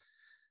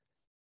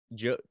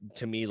Joe,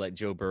 to me, like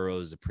Joe Burrow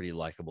is a pretty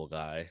likable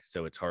guy.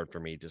 So it's hard for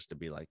me just to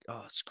be like,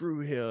 oh, screw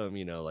him.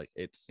 Like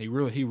he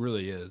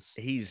really is.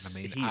 And I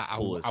mean, he's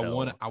cool as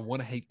hell. I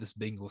want to hate this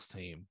Bengals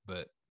team,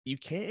 but You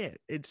can't.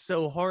 It's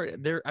so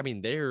hard. They're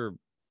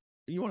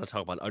you want to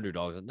talk about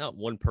underdogs. Not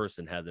one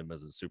person had them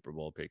as a Super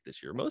Bowl pick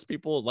this year. Most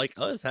people like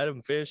us had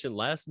them finishing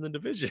last in the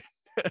division.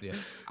 yeah,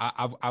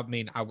 I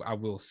mean, I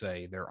will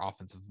say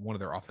one of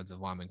their offensive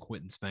linemen,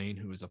 Quentin Spain,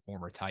 who is a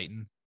former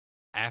Titan,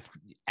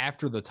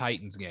 after the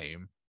Titans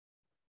game,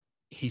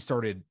 he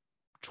started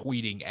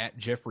tweeting at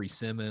Jeffrey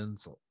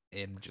Simmons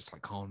and just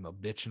like calling him a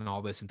bitch and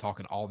all this and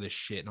talking all this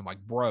shit. And I'm like,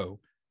 bro,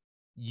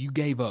 you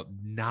gave up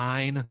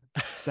 9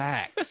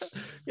 sacks.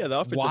 Yeah, the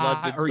offensive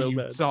line's Why been are so you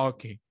bad.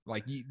 talking?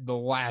 Like the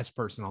last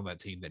person on that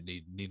team that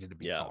needed to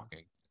be Yeah.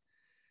 talking.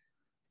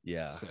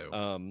 Yeah.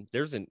 So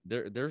There's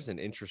an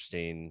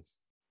interesting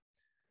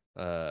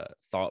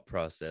thought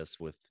process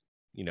with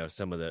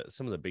some of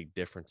the big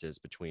differences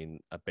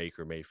between a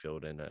Baker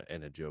Mayfield and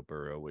a Joe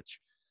Burrow, which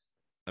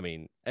I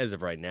mean, as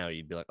of right now,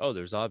 you'd be like, oh,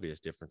 there's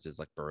obvious differences.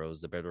 Like Burrow's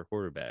the better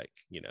quarterback,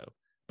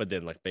 but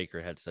then like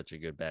Baker had such a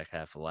good back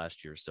half of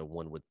last year, so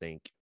one would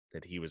think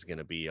that he was going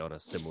to be on a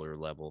similar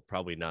level,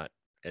 probably not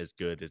as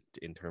good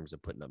in terms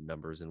of putting up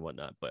numbers and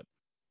whatnot. But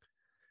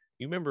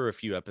you remember a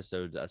few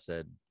episodes I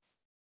said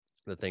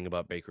the thing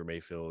about Baker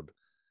Mayfield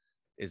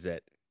is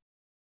that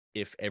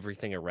if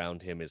everything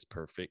around him is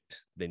perfect,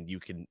 then you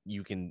can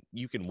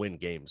win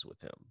games with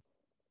him.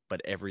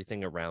 But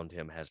everything around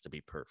him has to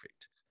be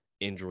perfect.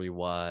 Injury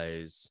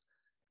wise,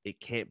 it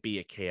can't be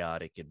a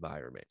chaotic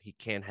environment. He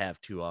can't have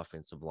 2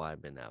 offensive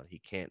linemen out. He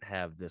can't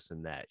have this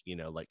and that.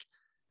 Like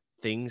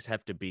things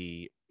have to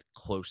be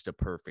close to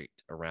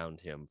perfect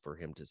around him for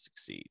him to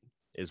succeed,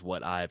 is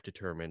what I've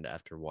determined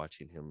after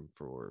watching him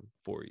for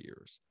 4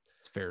 years.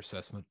 it's a fair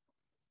assessment.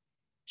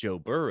 Joe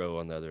Burrow,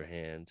 on the other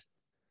hand,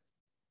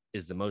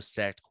 is the most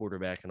sacked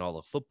quarterback in all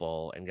of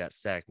football and got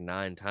sacked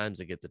 9 times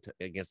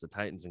against the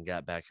Titans and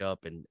got back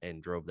up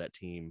and drove that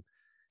team.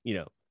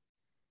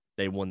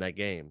 They won that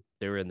game.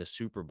 They were in the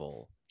Super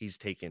Bowl. He's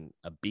taken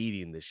a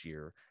beating this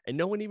year, and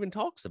no one even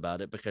talks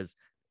about it because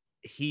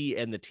he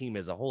and the team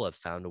as a whole have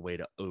found a way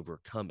to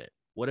overcome it.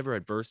 Whatever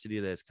adversity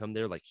that has come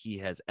there, like he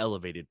has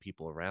elevated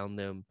people around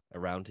him.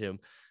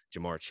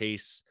 Jamar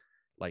Chase,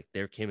 like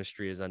their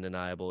chemistry is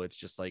undeniable. It's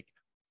just like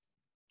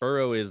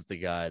Burrow is the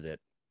guy that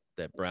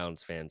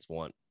Browns fans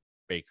want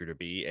Baker to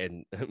be,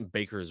 and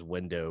Baker's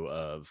window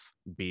of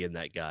being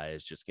that guy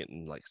is just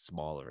getting like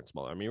smaller and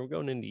smaller. I mean, we're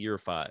going into year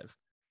 5,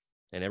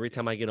 and every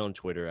time I get on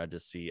Twitter, I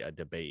just see a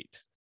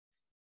debate.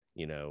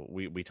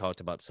 We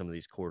talked about some of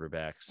these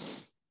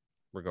quarterbacks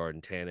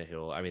regarding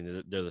Tannehill. I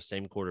mean, they're the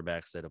same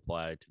quarterbacks that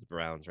apply to the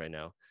Browns right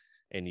now,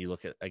 and you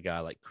look at a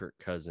guy like Kirk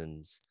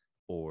Cousins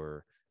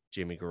or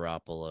Jimmy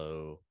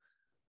Garoppolo.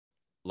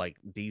 Like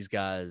these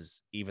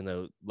guys, even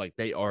though like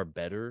they are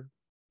better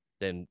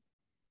than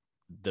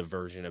the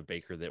version of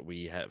Baker that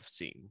we have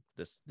seen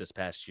this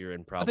past year,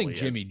 and I think probably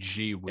Jimmy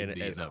G would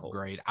be as an a whole.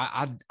 upgrade.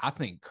 I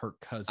think Kirk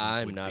Cousins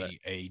I'm would not be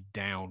a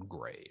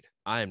downgrade.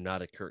 I'm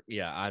not a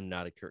I'm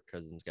not a Kirk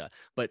Cousins guy.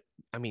 But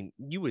I mean,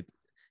 you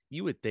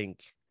would think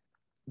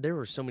there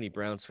were so many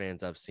Browns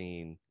fans I've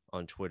seen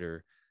on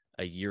Twitter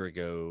a year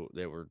ago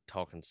that were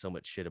talking so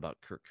much shit about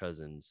Kirk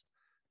Cousins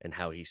and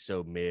how he's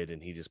so mid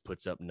and he just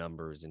puts up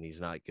numbers and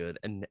he's not good.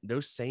 And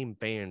those same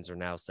fans are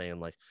now saying,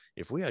 like,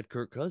 if we had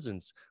Kirk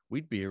Cousins,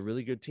 we'd be a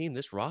really good team.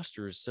 This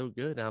roster is so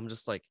good. And I'm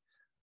just like,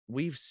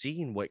 we've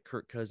seen what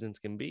Kirk Cousins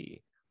can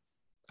be.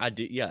 I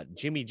did, yeah.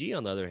 Jimmy G,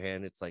 on the other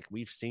hand, it's like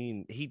we've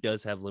seen he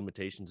does have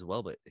limitations as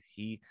well, but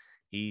he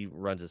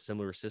runs a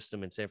similar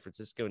system in San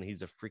Francisco, and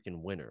he's a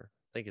freaking winner.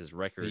 I think his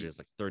record is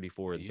like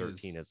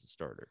 34-13 as a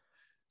starter.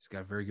 He's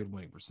got a very good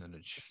winning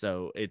percentage.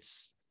 So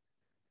it's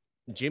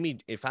Jimmy.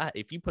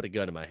 If you put a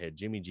gun in my head,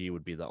 Jimmy G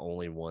would be the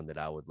only one that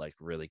I would like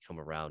really come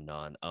around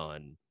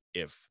on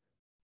if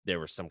there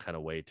was some kind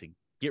of way to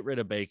get rid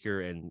of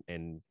Baker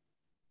and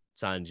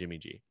sign Jimmy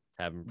G.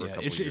 Have him for a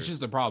couple years. It's just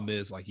the problem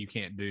is like you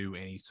can't do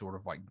any sort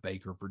of like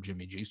Baker for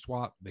Jimmy G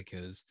swap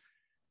because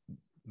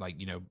like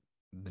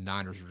the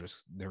Niners are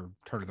they're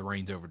turning the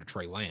reins over to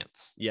Trey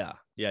Lance. Yeah.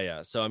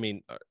 So I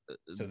mean,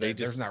 so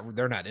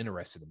they're not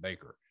interested in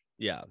Baker.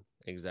 Yeah,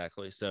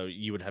 exactly. So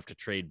you would have to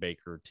trade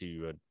Baker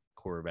to a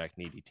quarterback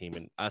needy team.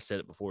 And I said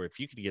it before, if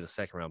you could get a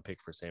second round pick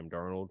for Sam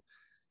Darnold,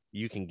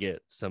 you can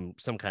get some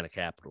kind of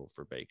capital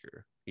for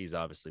Baker. He's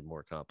obviously more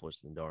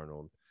accomplished than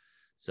Darnold.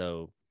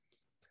 So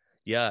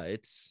yeah,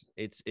 it's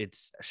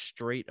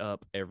straight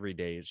up every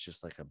day. It's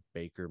just like a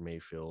Baker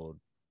Mayfield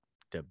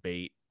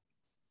debate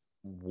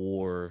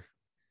war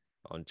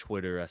on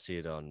Twitter. I see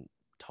it on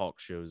talk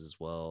shows as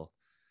well.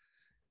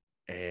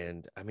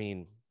 And I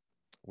mean,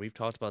 we've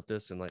talked about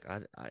this, and like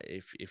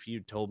if you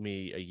told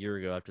me a year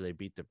ago after they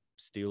beat the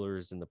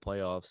Steelers in the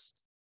playoffs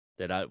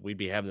that we'd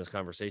be having this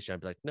conversation,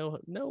 I'd be like,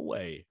 no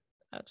way,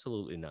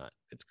 absolutely not.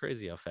 It's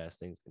crazy how fast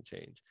things can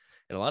change.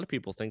 And a lot of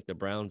people think the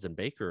Browns and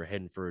Baker are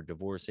heading for a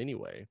divorce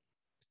anyway,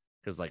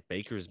 because like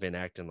Baker's been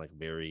acting like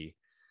very,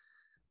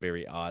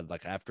 very odd.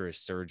 Like after his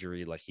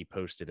surgery, like he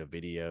posted a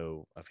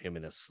video of him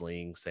in a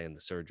sling saying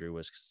the surgery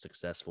was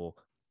successful.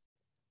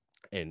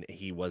 And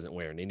he wasn't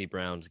wearing any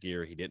Browns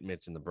gear. He didn't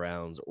mention the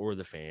Browns or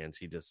the fans.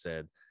 He just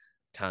said,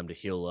 time to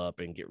heal up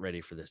and get ready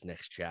for this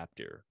next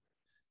chapter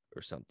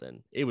or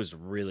something. It was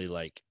really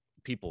like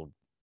people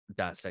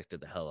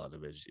dissected the hell out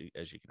of it,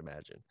 as you can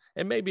imagine.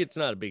 And maybe it's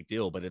not a big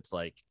deal, but it's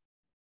like,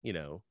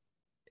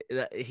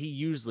 he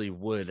usually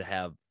would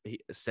have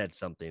said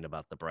something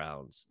about the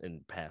Browns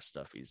and past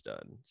stuff he's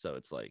done. So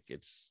it's like,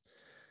 it's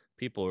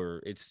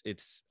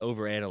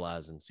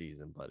overanalyzing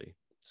season, buddy.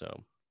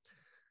 So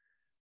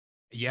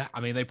yeah,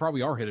 I mean, they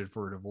probably are headed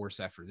for a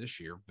divorce after this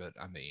year, but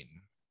I mean,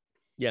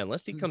 yeah,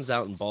 unless he comes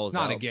out and balls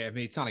out.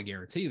 It's not a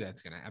guarantee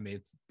that's gonna. I mean,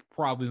 it's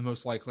probably the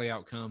most likely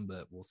outcome,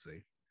 but we'll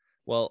see.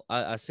 Well,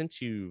 I sent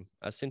you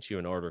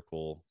an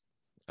article.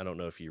 I don't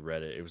know if you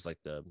read it. It was like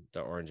the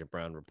Orange and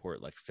Brown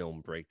report, like film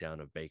breakdown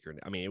of Baker.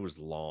 I mean, it was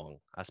long.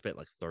 I spent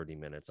like 30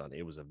 minutes on it.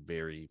 It was a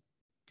very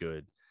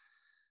good,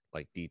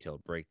 like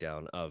detailed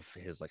breakdown of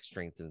his like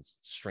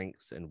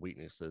strengths and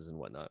weaknesses and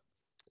whatnot.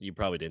 You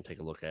probably didn't take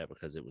a look at it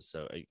because it was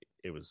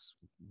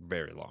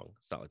very long.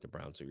 It's not like the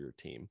Browns are your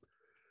team.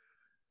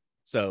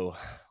 So,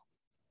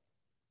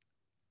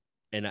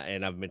 and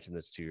I've mentioned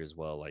this to you as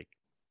well. Like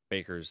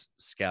Baker's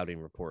scouting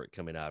report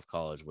coming out of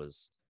college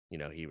was,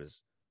 he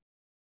was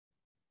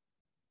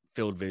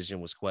field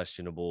vision was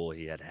questionable.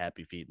 He had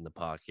happy feet in the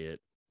pocket,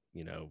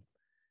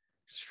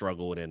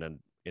 struggled in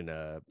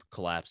a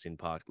collapsing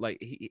pocket. Like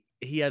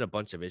he had a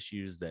bunch of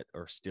issues that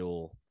are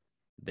still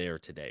there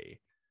today.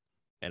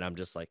 And I'm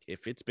just like,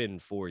 if it's been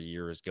 4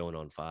 years going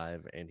on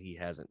 5 and he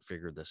hasn't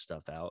figured this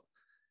stuff out,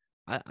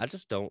 I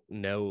just don't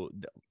know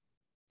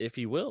if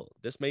he will.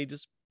 This may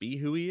just be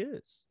who he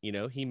is.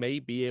 He may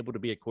be able to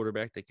be a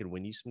quarterback that can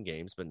win you some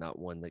games, but not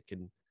one that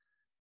can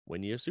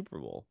win you a Super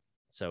Bowl.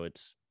 So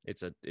it's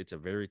a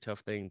very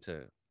tough thing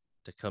to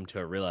come to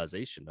a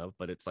realization of,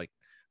 but it's like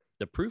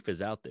the proof is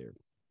out there.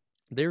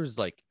 There's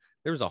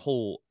a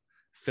whole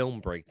film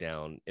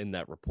breakdown in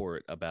that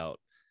report about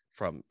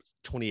from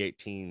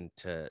 2018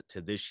 to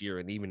this year,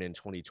 and even in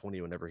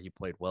 2020 whenever he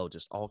played well,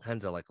 just all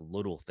kinds of like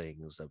little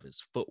things of his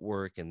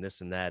footwork and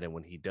this and that, and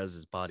when he does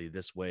his body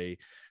this way,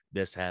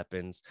 this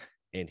happens,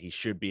 and he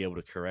should be able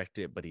to correct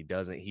it, but he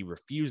doesn't. He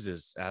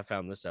refuses. I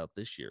found this out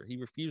this year. He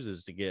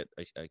refuses to get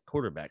a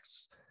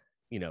quarterback's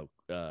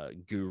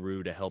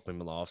guru to help him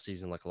in the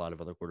offseason like a lot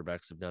of other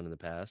quarterbacks have done in the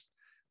past.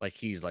 Like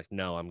he's like,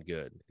 no, I'm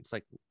good. It's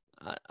like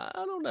I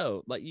don't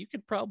know. Like you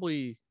could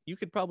probably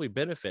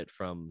benefit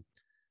from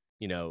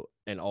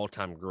an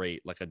all-time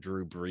great like a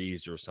Drew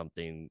Brees or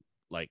something,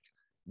 like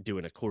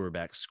doing a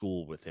quarterback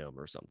school with him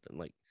or something.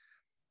 Like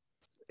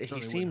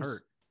he seems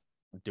hurt.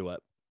 Do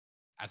what?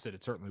 I said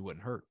it certainly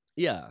wouldn't hurt.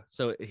 Yeah.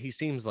 So he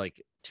seems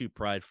like too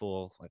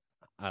prideful. Like,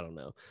 I don't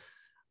know.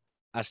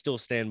 I still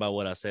stand by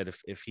what I said.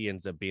 If he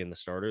ends up being the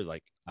starter,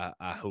 like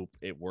I hope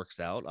it works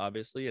out,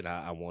 obviously, and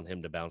I want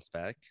him to bounce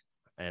back.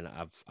 And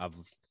I've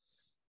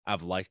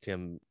I've liked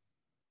him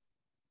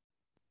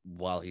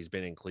while he's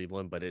been in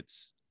Cleveland, but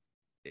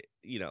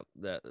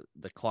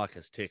the clock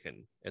is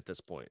ticking at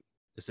this point.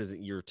 This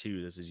isn't year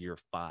 2. This is year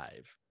 5.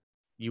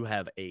 You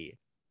have a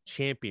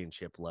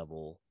championship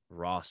level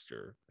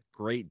roster,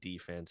 great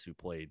defense who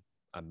played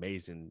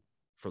amazing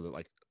for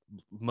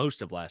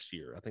most of last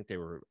year. I think they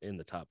were in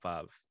the top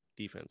 5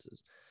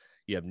 defenses.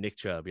 You have Nick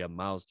Chubb, you have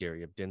Myles Garrett,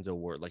 you have Denzel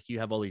Ward. Like, you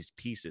have all these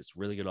pieces,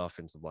 really good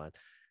offensive line.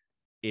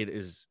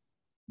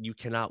 You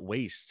cannot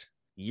waste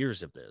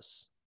years of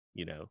this,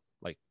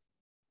 like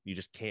you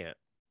just can't.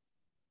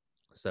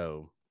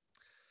 So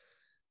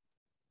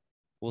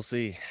we'll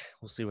see.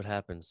 We'll see what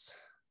happens.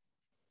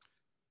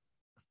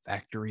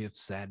 Factory of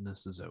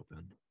sadness is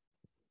open.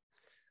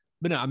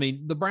 But no, I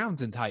mean, the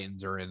Browns and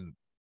Titans are in,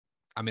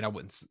 I mean, I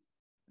wouldn't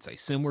say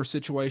similar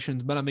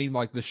situations, but I mean,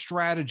 like, the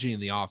strategy in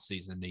the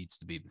offseason needs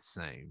to be the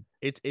same.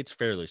 It's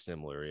fairly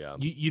similar, yeah.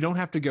 You don't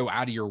have to go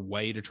out of your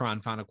way to try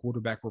and find a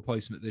quarterback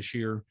replacement this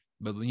year.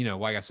 But,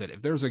 like I said,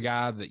 if there's a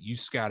guy that you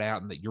scout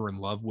out and that you're in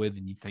love with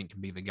and you think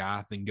can be the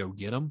guy, then go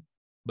get him.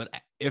 But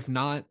if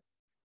not,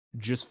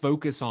 just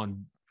focus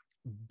on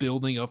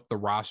building up the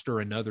roster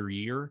another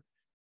year.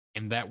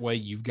 And that way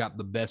you've got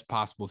the best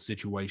possible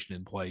situation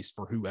in place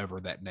for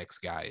whoever that next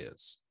guy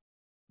is.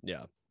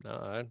 Yeah,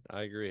 no,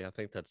 I agree. I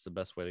think that's the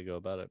best way to go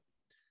about it.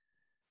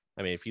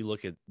 I mean, if you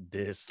look at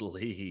this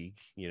league,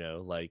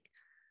 like,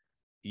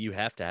 you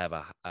have to have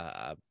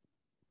a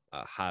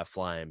high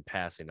flying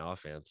passing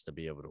offense to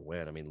be able to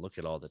win. I mean, look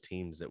at all the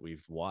teams that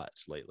we've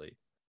watched lately.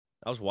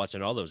 I was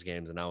watching all those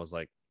games and I was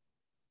like,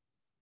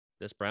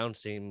 this Browns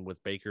team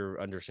with Baker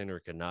under center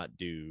could not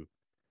do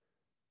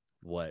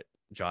what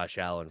Josh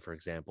Allen, for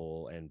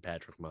example, and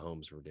Patrick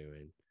Mahomes were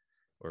doing,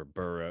 or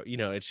Burrow.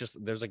 It's just,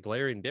 there's a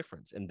glaring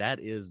difference. And that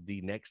is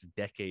the next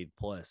decade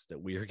plus that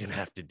we are going to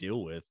have to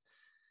deal with,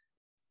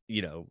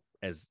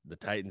 as the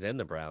Titans and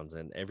the Browns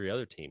and every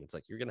other team. It's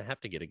like, you're going to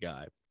have to get a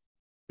guy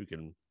who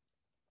can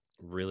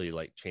really,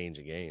 like, change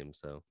a game.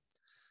 So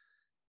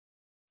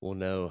we'll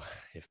know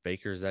if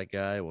Baker's that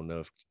guy. We'll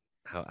know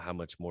how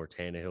much more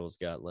Tannehill's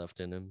got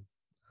left in him.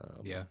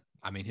 Yeah,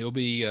 I mean, he'll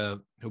be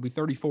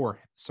 34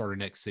 starting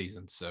next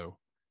season. So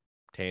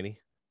Tanny,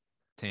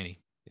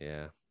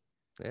 yeah,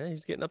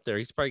 he's getting up there.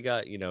 He's probably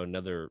got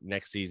another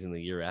next season, the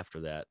year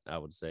after that. I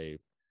would say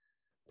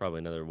probably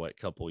another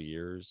couple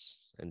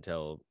years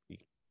until you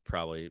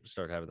probably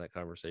start having that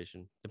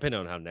conversation, depending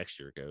on how next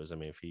year goes. I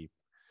mean,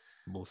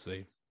 we'll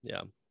see.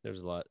 Yeah,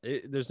 there's a lot.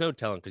 There's no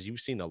telling, because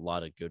you've seen a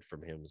lot of good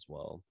from him as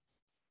well.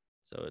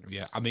 So it's,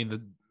 yeah. I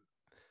mean,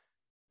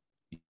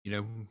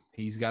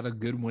 he's got a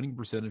good winning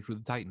percentage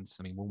with the Titans.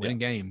 I mean, we're winning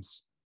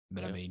games,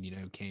 but I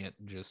mean, can't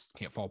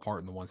fall apart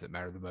in the ones that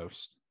matter the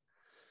most.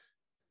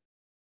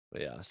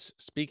 But yeah.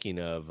 Speaking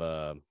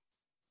of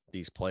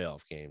these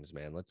playoff games,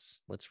 man,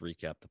 let's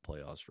recap the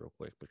playoffs real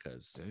quick,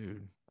 because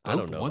dude, I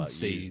don't know one about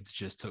seeds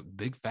just took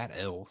big fat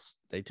L's.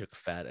 They took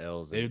fat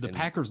L's. The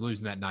Packers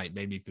losing that night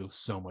made me feel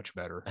so much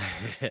better.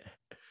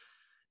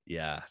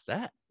 Yeah,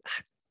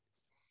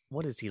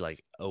 what is he,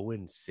 like,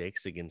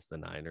 0-6 against the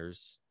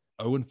Niners?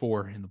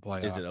 0-4 in the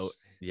playoffs. Is it?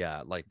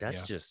 Yeah, like,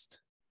 that's just,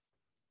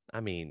 I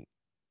mean,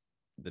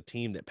 the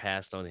team that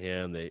passed on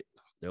him,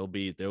 they'll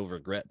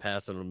regret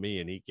passing on me,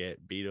 and he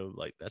can't beat him.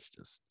 Like, that's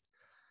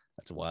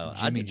wild.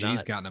 Jimmy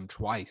G's gotten him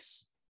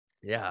twice.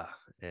 Yeah,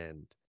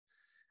 and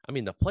I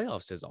mean, the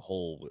playoffs as a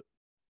whole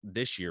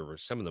this year were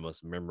some of the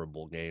most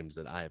memorable games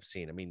that I have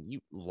seen. I mean,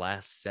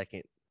 last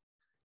second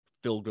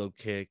field goal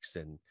kicks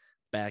and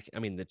back. I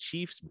mean, the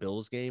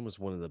Chiefs-Bills game was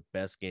one of the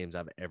best games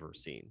I've ever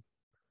seen.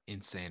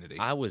 Insanity.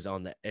 I was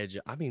on the edge.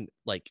 I mean,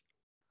 like,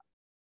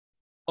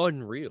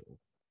 unreal.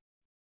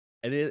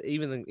 And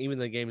even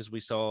the games we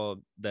saw,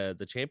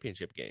 the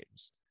championship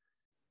games.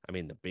 I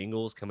mean, the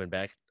Bengals coming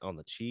back on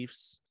the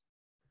Chiefs,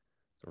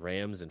 the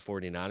Rams and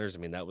 49ers. I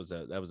mean, that was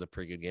a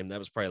pretty good game. That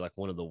was probably like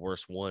one of the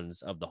worst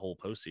ones of the whole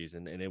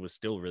postseason, and it was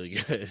still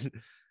really good.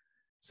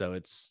 So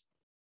it's,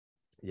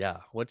 yeah.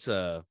 What's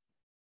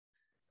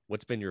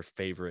been your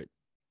favorite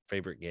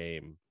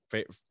game,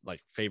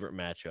 favorite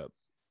matchup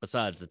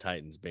besides the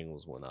Titans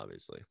Bengals one,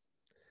 obviously?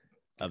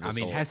 I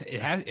mean,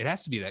 it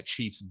has to be that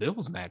Chiefs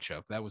Bills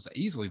matchup. That was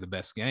easily the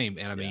best game,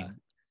 and I mean,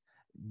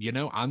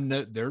 I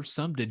know there's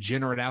some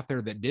degenerate out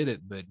there that did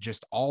it, but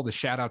just all the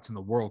shout outs in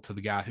the world to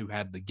the guy who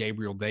had the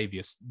Gabriel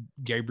Davis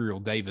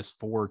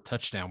 4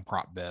 touchdown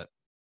prop bet.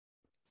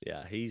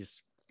 Yeah, who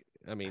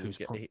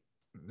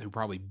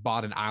probably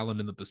bought an island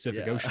in the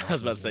Pacific Ocean. I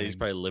was about to say, he's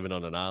probably living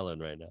on an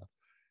island right now.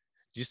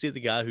 Did you see the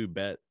guy who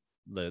bet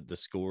the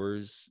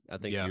scores? I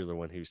think you're the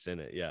one who sent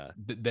it. Yeah,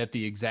 bet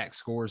the exact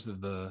scores of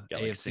the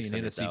AFC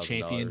and NFC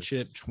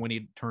championship.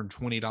 Turned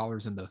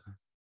 $20 into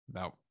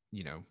about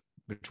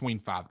between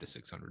 $500,000 to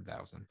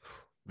 $600,000,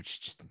 which is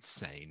just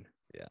insane.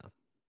 Yeah.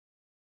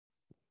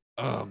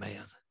 Oh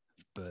man,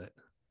 but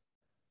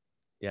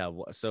yeah.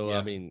 So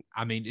yeah.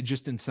 I mean, it's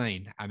just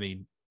insane. I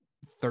mean,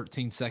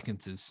 13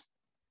 seconds is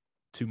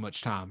too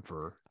much time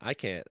for.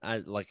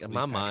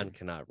 My mind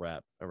cannot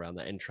wrap around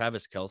that. And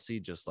Travis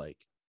Kelce just like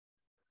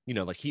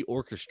he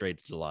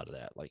orchestrated a lot of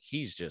that. Like,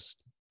 he's just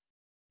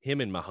him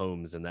and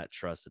Mahomes and that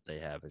trust that they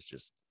have is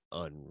just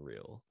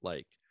unreal.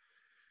 Like,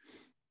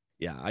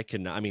 yeah,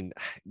 I mean,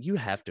 you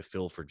have to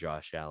feel for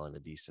Josh Allen a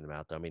decent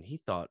amount, though. I mean, he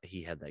thought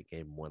he had that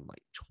game won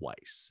like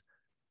twice.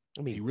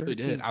 I mean, He really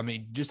did. I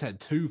mean, just had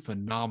two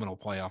phenomenal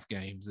playoff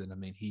games, and I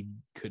mean, he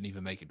couldn't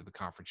even make it to the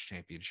conference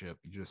championship.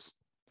 You just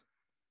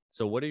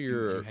So what are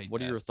you hate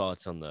that. your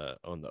thoughts on the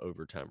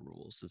overtime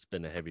rules? It's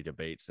been a heavy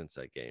debate since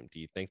that game.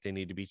 Do you think they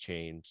need to be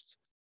changed?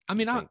 I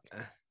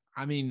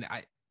mean,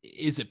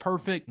 is it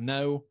perfect?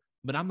 No,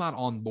 but I'm not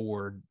on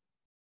board.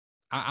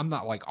 I'm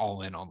not like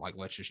all in on like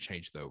let's just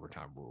change the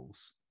overtime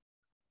rules.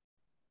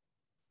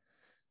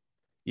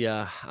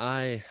 Yeah,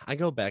 I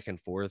go back and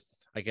forth.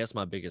 I guess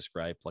my biggest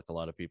gripe, like a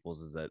lot of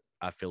people's, is that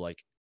I feel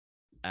like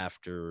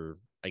after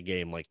a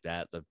game like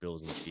that, the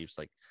Bills and the Chiefs,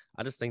 like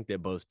I just think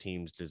that both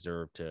teams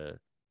deserve to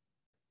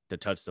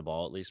touch the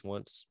ball at least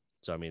once.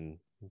 So I mean,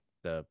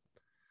 the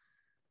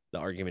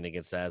argument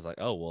against that is like,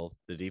 oh well,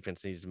 the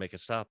defense needs to make a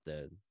stop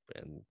then,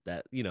 and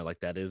that like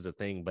that is a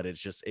thing. But it's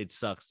just it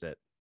sucks that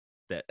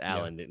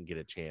Allen didn't get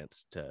a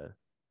chance to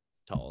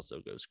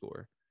also go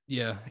score.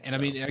 Yeah, and I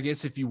mean, I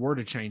guess if you were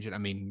to change it, I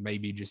mean,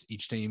 maybe just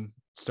each team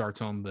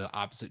starts on the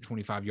opposite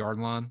 25-yard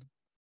line.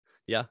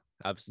 Yeah,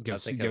 I think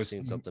I've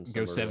seen something.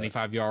 Go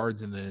 75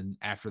 yards, and then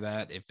after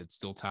that, if it's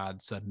still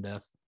tied, sudden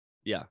death.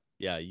 Yeah,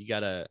 you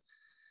gotta.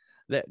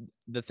 That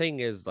the thing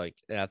is, like,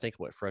 and I think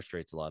what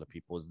frustrates a lot of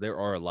people is there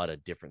are a lot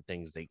of different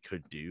things they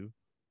could do,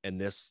 and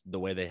the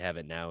way they have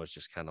it now is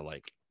just kind of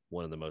like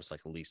one of the most like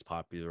least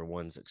popular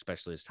ones,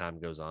 especially as time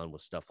goes on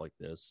with stuff like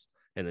this.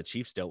 And the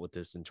Chiefs dealt with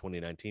this in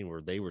 2019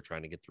 where they were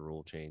trying to get the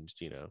rule changed,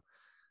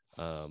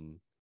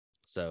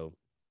 So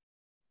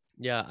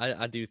yeah,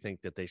 I do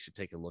think that they should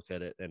take a look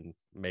at it, and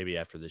maybe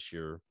after this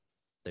year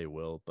they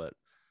will. But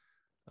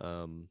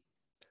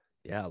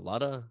yeah, a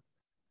lot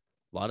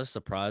of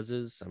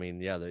surprises. I mean,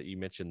 yeah, you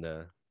mentioned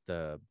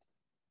the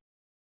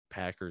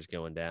Packers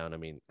going down. I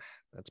mean,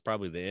 that's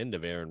probably the end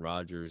of Aaron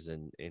Rodgers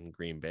in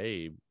Green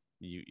Bay.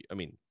 I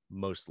mean,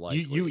 most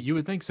likely. You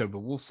would think so, but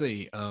we'll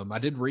see. I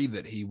did read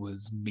that he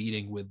was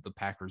meeting with the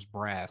Packers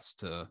brass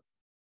to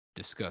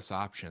discuss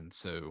options.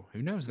 So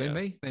who knows? They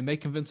may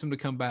convince him to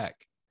come back.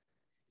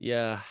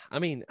 Yeah, I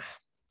mean,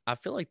 I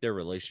feel like their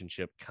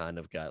relationship kind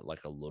of got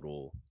like a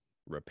little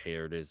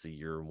repaired as the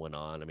year went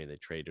on. I mean, they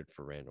traded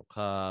for Randall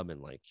Cobb, and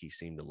like he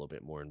seemed a little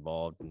bit more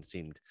involved and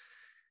seemed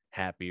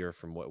happier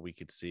from what we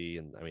could see.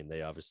 And I mean,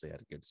 they obviously had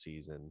a good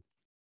season.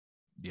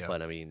 Yeah,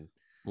 but I mean,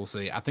 we'll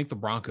see. I think the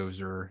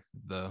Broncos are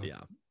the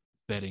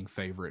betting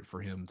favorite for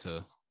him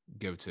to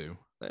go to.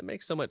 That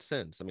makes so much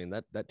sense. I mean,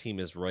 that team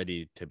is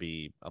ready to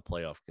be a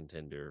playoff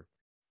contender,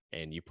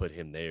 and you put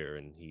him there,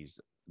 and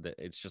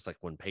it's just like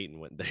when Peyton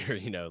went there,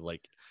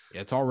 like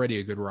it's already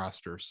a good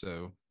roster.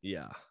 So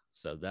yeah,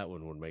 so that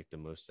one would make the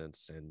most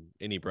sense. And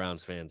any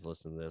Browns fans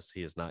listen to this,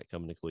 he is not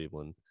coming to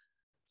Cleveland.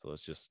 So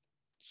let's just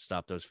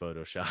stop those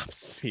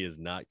photoshops. He is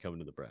not coming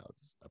to the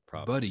Browns. I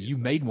promise. Buddy, you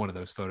made one of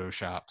those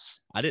photoshops.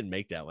 I didn't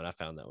make that one. I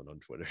found that one on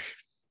Twitter.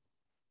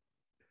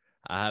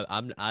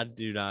 I'm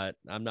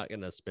not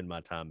gonna spend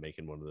my time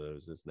making one of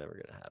those. It's never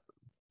gonna happen.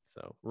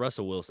 So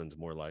Russell Wilson's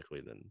more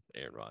likely than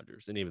Aaron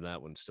Rodgers, and even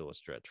that one's still a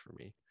stretch for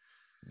me.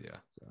 Yeah.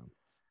 So,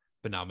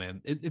 but no, man,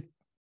 it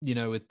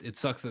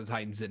sucks that the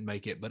Titans didn't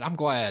make it, but I'm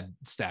glad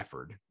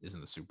Stafford is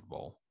in the Super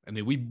Bowl. I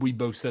mean, we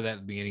both said that at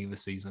the beginning of the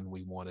season.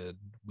 We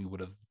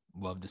would have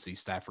loved to see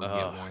Stafford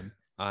get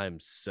one.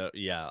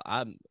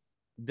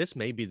 This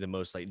may be the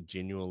most like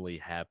genuinely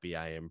happy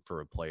I am for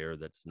a player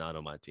that's not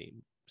on my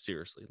team.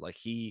 Seriously, like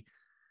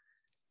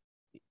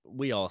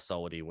we all saw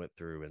what he went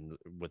through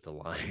with the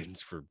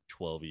Lions for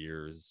 12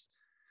 years,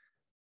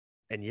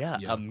 and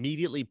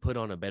immediately put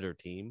on a better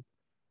team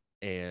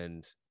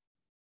and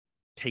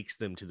takes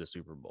them to the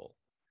Super Bowl.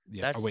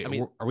 Yeah.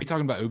 Are we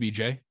talking about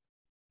OBJ?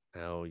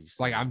 Oh,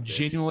 I'm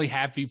genuinely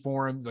happy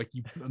for him. Like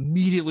you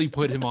immediately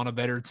put him on a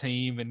better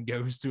team and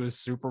goes to a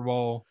Super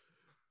Bowl.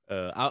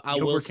 I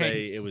will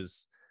say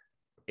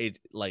it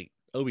like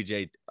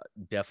OBJ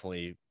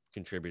definitely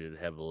contributed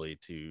heavily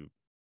to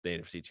the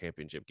NFC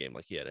Championship game.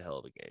 Like he had a hell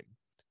of a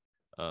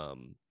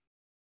game.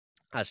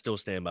 I still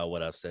stand by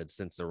what I've said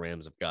since the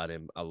Rams have got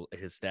him.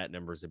 His stat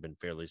numbers have been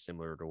fairly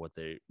similar to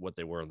what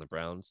they were in the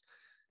Browns,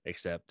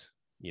 except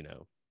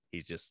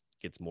he just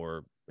gets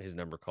more his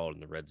number called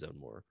in the red zone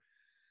more.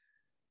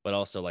 But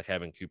also like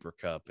having Cooper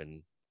Kupp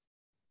and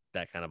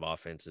that kind of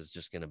offense is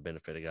just going to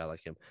benefit a guy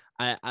like him.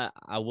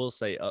 I will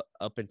say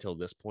up until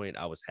this point,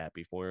 I was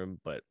happy for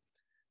him, but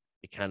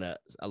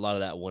a lot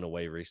of that went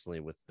away recently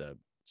with the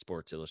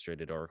Sports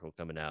Illustrated article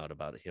coming out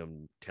about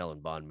him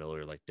telling Von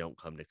Miller, like, don't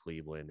come to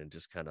Cleveland, and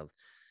just kind of,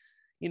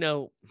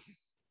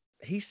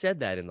 he said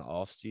that in the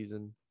off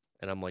season.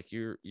 And I'm like,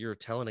 you're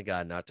telling a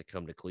guy not to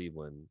come to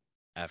Cleveland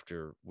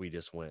after we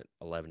just went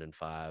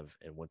 11-5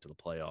 and went to the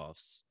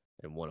playoffs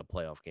and won a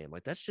playoff game.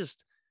 Like, that's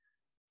just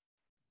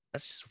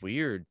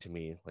weird to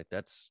me. Like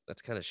that's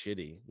kind of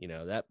shitty.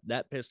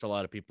 That pissed a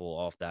lot of people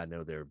off that I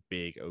know they're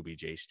big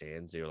OBJ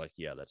stands. They were like,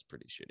 yeah, that's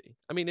pretty shitty.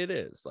 I mean, it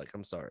is. Like,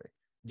 I'm sorry.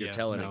 You're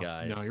telling a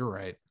guy. No, you're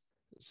right.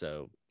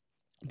 So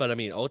But I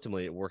mean,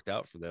 ultimately it worked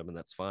out for them, and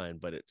that's fine.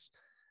 But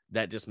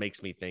that just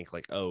makes me think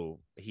like, oh,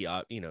 he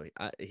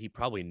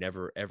probably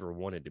never ever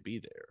wanted to be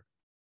there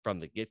from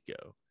the get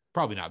go.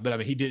 Probably not, but I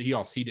mean, he did.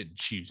 He didn't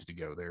choose to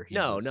go there. He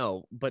No, was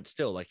no, but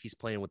still, like he's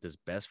playing with his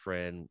best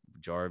friend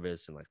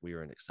Jarvis, and like we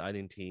were an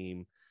exciting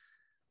team.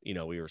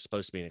 We were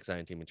supposed to be an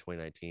exciting team in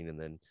 2019, and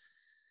then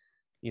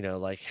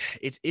like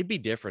it'd be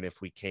different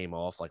if we came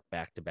off like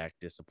back to back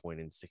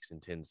disappointing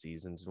 6-10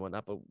 seasons and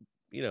whatnot. But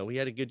we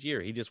had a good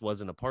year. He just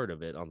wasn't a part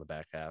of it on the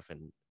back half,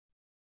 and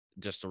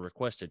just a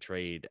requested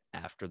trade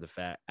after the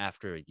fact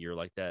after a year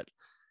like that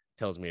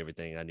tells me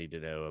everything I need to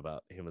know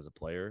about him as a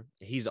player.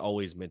 He's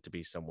always meant to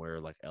be somewhere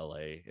like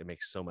LA. It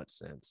makes so much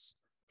sense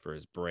for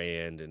his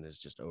brand and his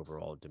just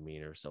overall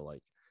demeanor. So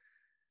like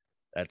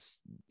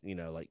that's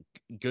like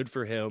good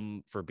for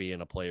him for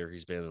being a player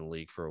who's been in the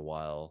league for a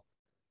while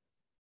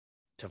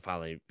to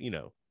finally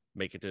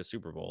make it to a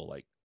Super Bowl.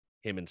 Like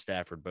him and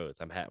Stafford both.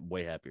 I'm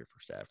way happier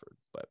for Stafford,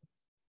 but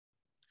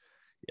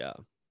yeah,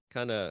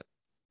 kind of a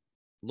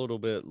little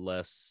bit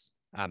less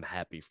I'm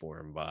happy for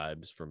him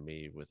vibes from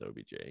me with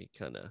OBJ.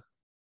 Kind of,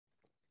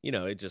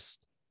 it just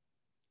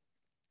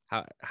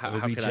how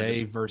could I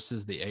just OBJ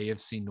versus the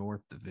AFC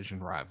North division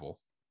rival.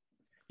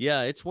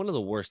 Yeah, it's one of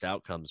the worst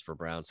outcomes for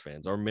Browns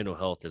fans. Our mental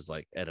health is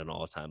like at an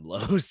all-time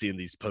low seeing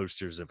these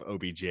posters of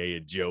OBJ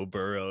and Joe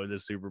Burrow in the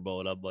Super Bowl.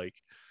 And I'm like,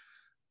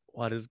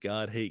 why does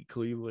God hate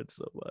Cleveland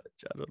so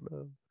much? I don't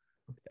know.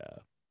 Yeah.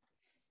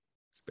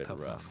 It's been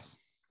Tough rough. times.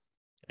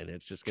 And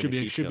it's just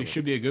gonna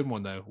should be a good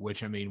one though,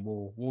 which I mean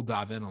we'll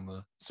dive in on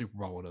the Super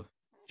Bowl in a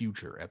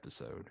future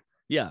episode.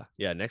 Yeah.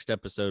 Next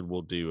episode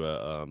we'll do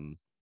a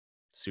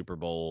Super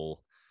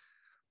Bowl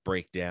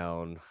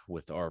breakdown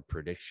with our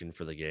prediction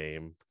for the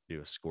game,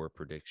 do a score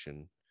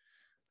prediction,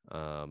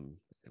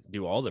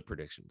 do all the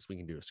predictions. We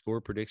can do a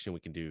score prediction, we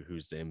can do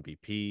who's the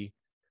MVP.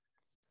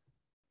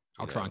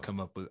 I'll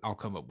come up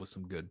with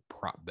some good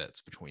prop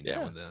bets between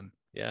now and then.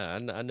 Yeah,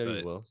 I know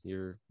you will.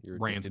 You're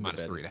Rams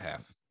minus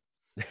 3.5.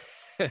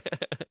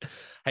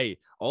 Hey,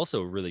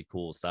 also really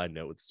cool side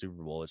note with the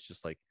Super Bowl. It's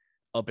just like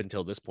up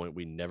until this point,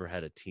 we never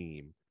had a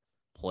team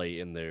play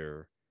in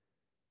their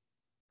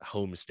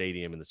home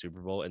stadium in the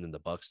Super Bowl, and then the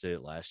Bucks did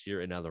it last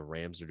year, and now the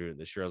Rams are doing it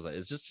this year. I was like,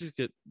 it's just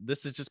good.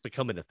 This is just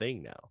becoming a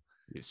thing now.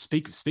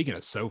 Speaking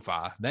of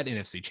SoFi, that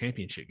NFC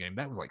Championship game,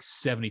 that was like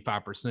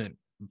 75%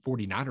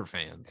 49er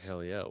fans.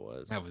 Hell yeah, it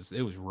was.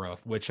 It was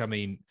rough. Which I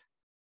mean,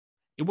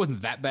 it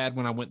wasn't that bad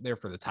when I went there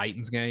for the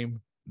Titans game,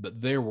 but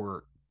there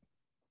were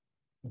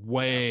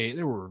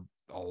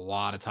a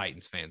lot of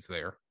Titans fans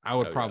there. I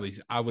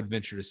would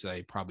venture to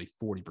say probably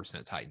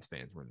 40% Titans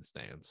fans were in the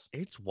stands.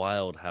 It's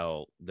wild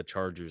how the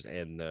Chargers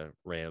and the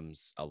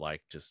Rams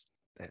alike just,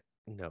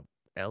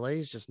 LA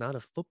is just not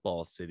a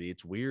football city.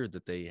 It's weird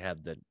that they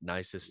have the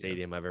nicest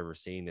stadium I've ever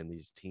seen in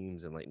these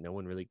teams, and like no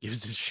one really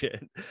gives a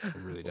shit. They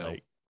really don't.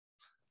 Like,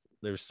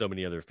 there's so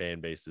many other fan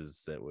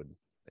bases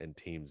and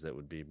teams that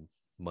would be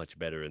much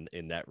better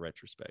in that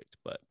retrospect.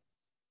 But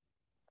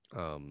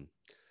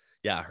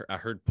yeah, I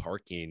heard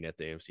parking at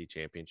the AFC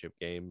Championship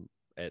game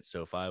at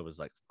SoFi was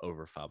like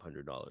over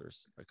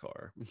 $500 a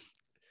car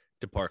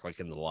to park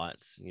like in the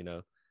lots,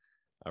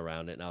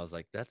 around it. And I was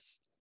like, that's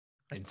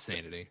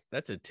insanity.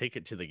 That's a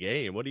ticket to the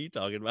game. What are you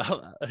talking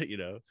about?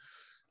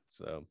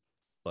 So,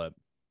 but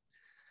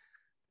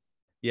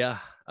yeah,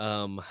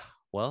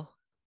 well,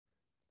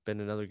 been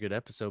another good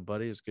episode,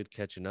 buddy. It was good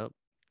catching up.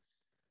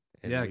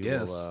 And yeah, I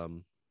guess.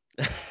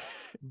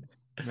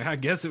 I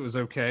guess it was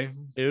okay.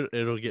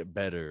 It'll get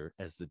better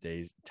as the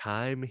days.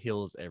 Time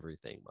heals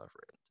everything, my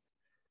friend.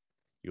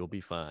 You'll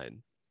be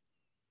fine.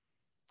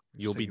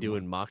 You'll be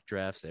doing mock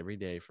drafts every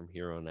day from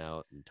here on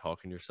out and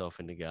talking yourself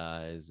into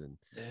guys. And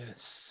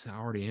yes, I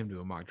already am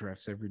doing mock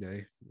drafts every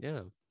day.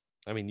 Yeah.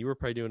 I mean, you were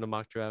probably doing a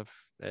mock draft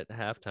at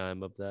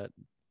halftime of that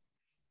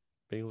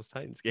Bengals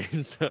Titans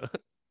game. So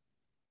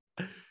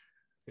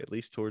at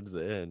least towards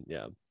the end.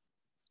 Yeah.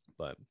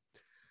 But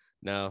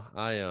no,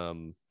 I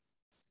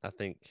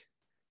think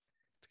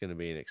it's going to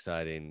be an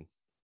exciting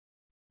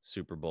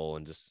Super Bowl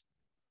and just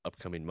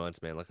upcoming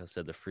months, man. Like I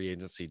said, the free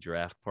agency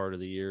draft part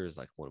of the year is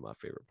like one of my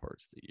favorite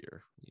parts of the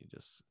year.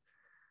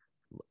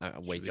 I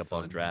wake up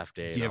on draft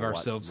day, give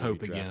ourselves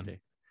hope again.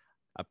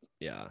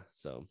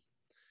 So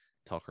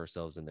talk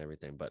ourselves into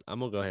everything. But I'm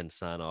gonna go ahead and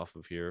sign off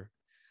of here.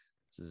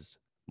 This is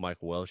Mike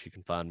Welsh. You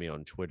can find me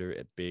on Twitter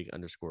at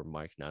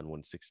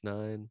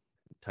big_Mike9169.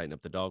 Tighten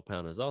Up the Dog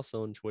Pound is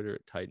also on Twitter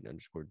at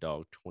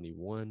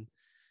Tighten_Dog21.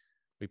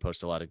 We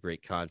post a lot of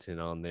great content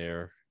on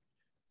there,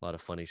 a lot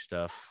of funny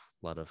stuff,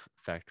 a lot of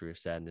Factory of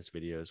Sadness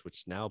videos,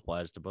 which now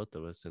applies to both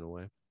of us in a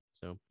way.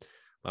 So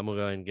I'm going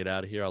to go ahead and get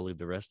out of here. I'll leave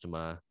the rest of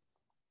my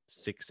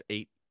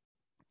 6'8"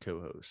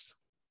 co-hosts.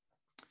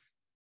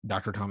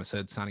 Dr. Thomas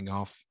Head signing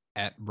off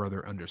at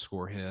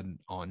brother_head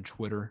on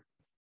Twitter.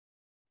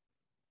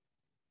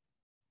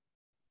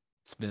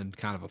 It's been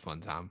kind of a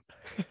fun time.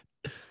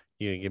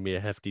 You going to give me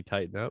a hefty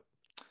tighten up?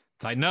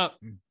 Tighten up.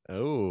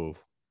 Oh,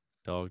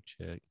 dog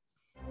check.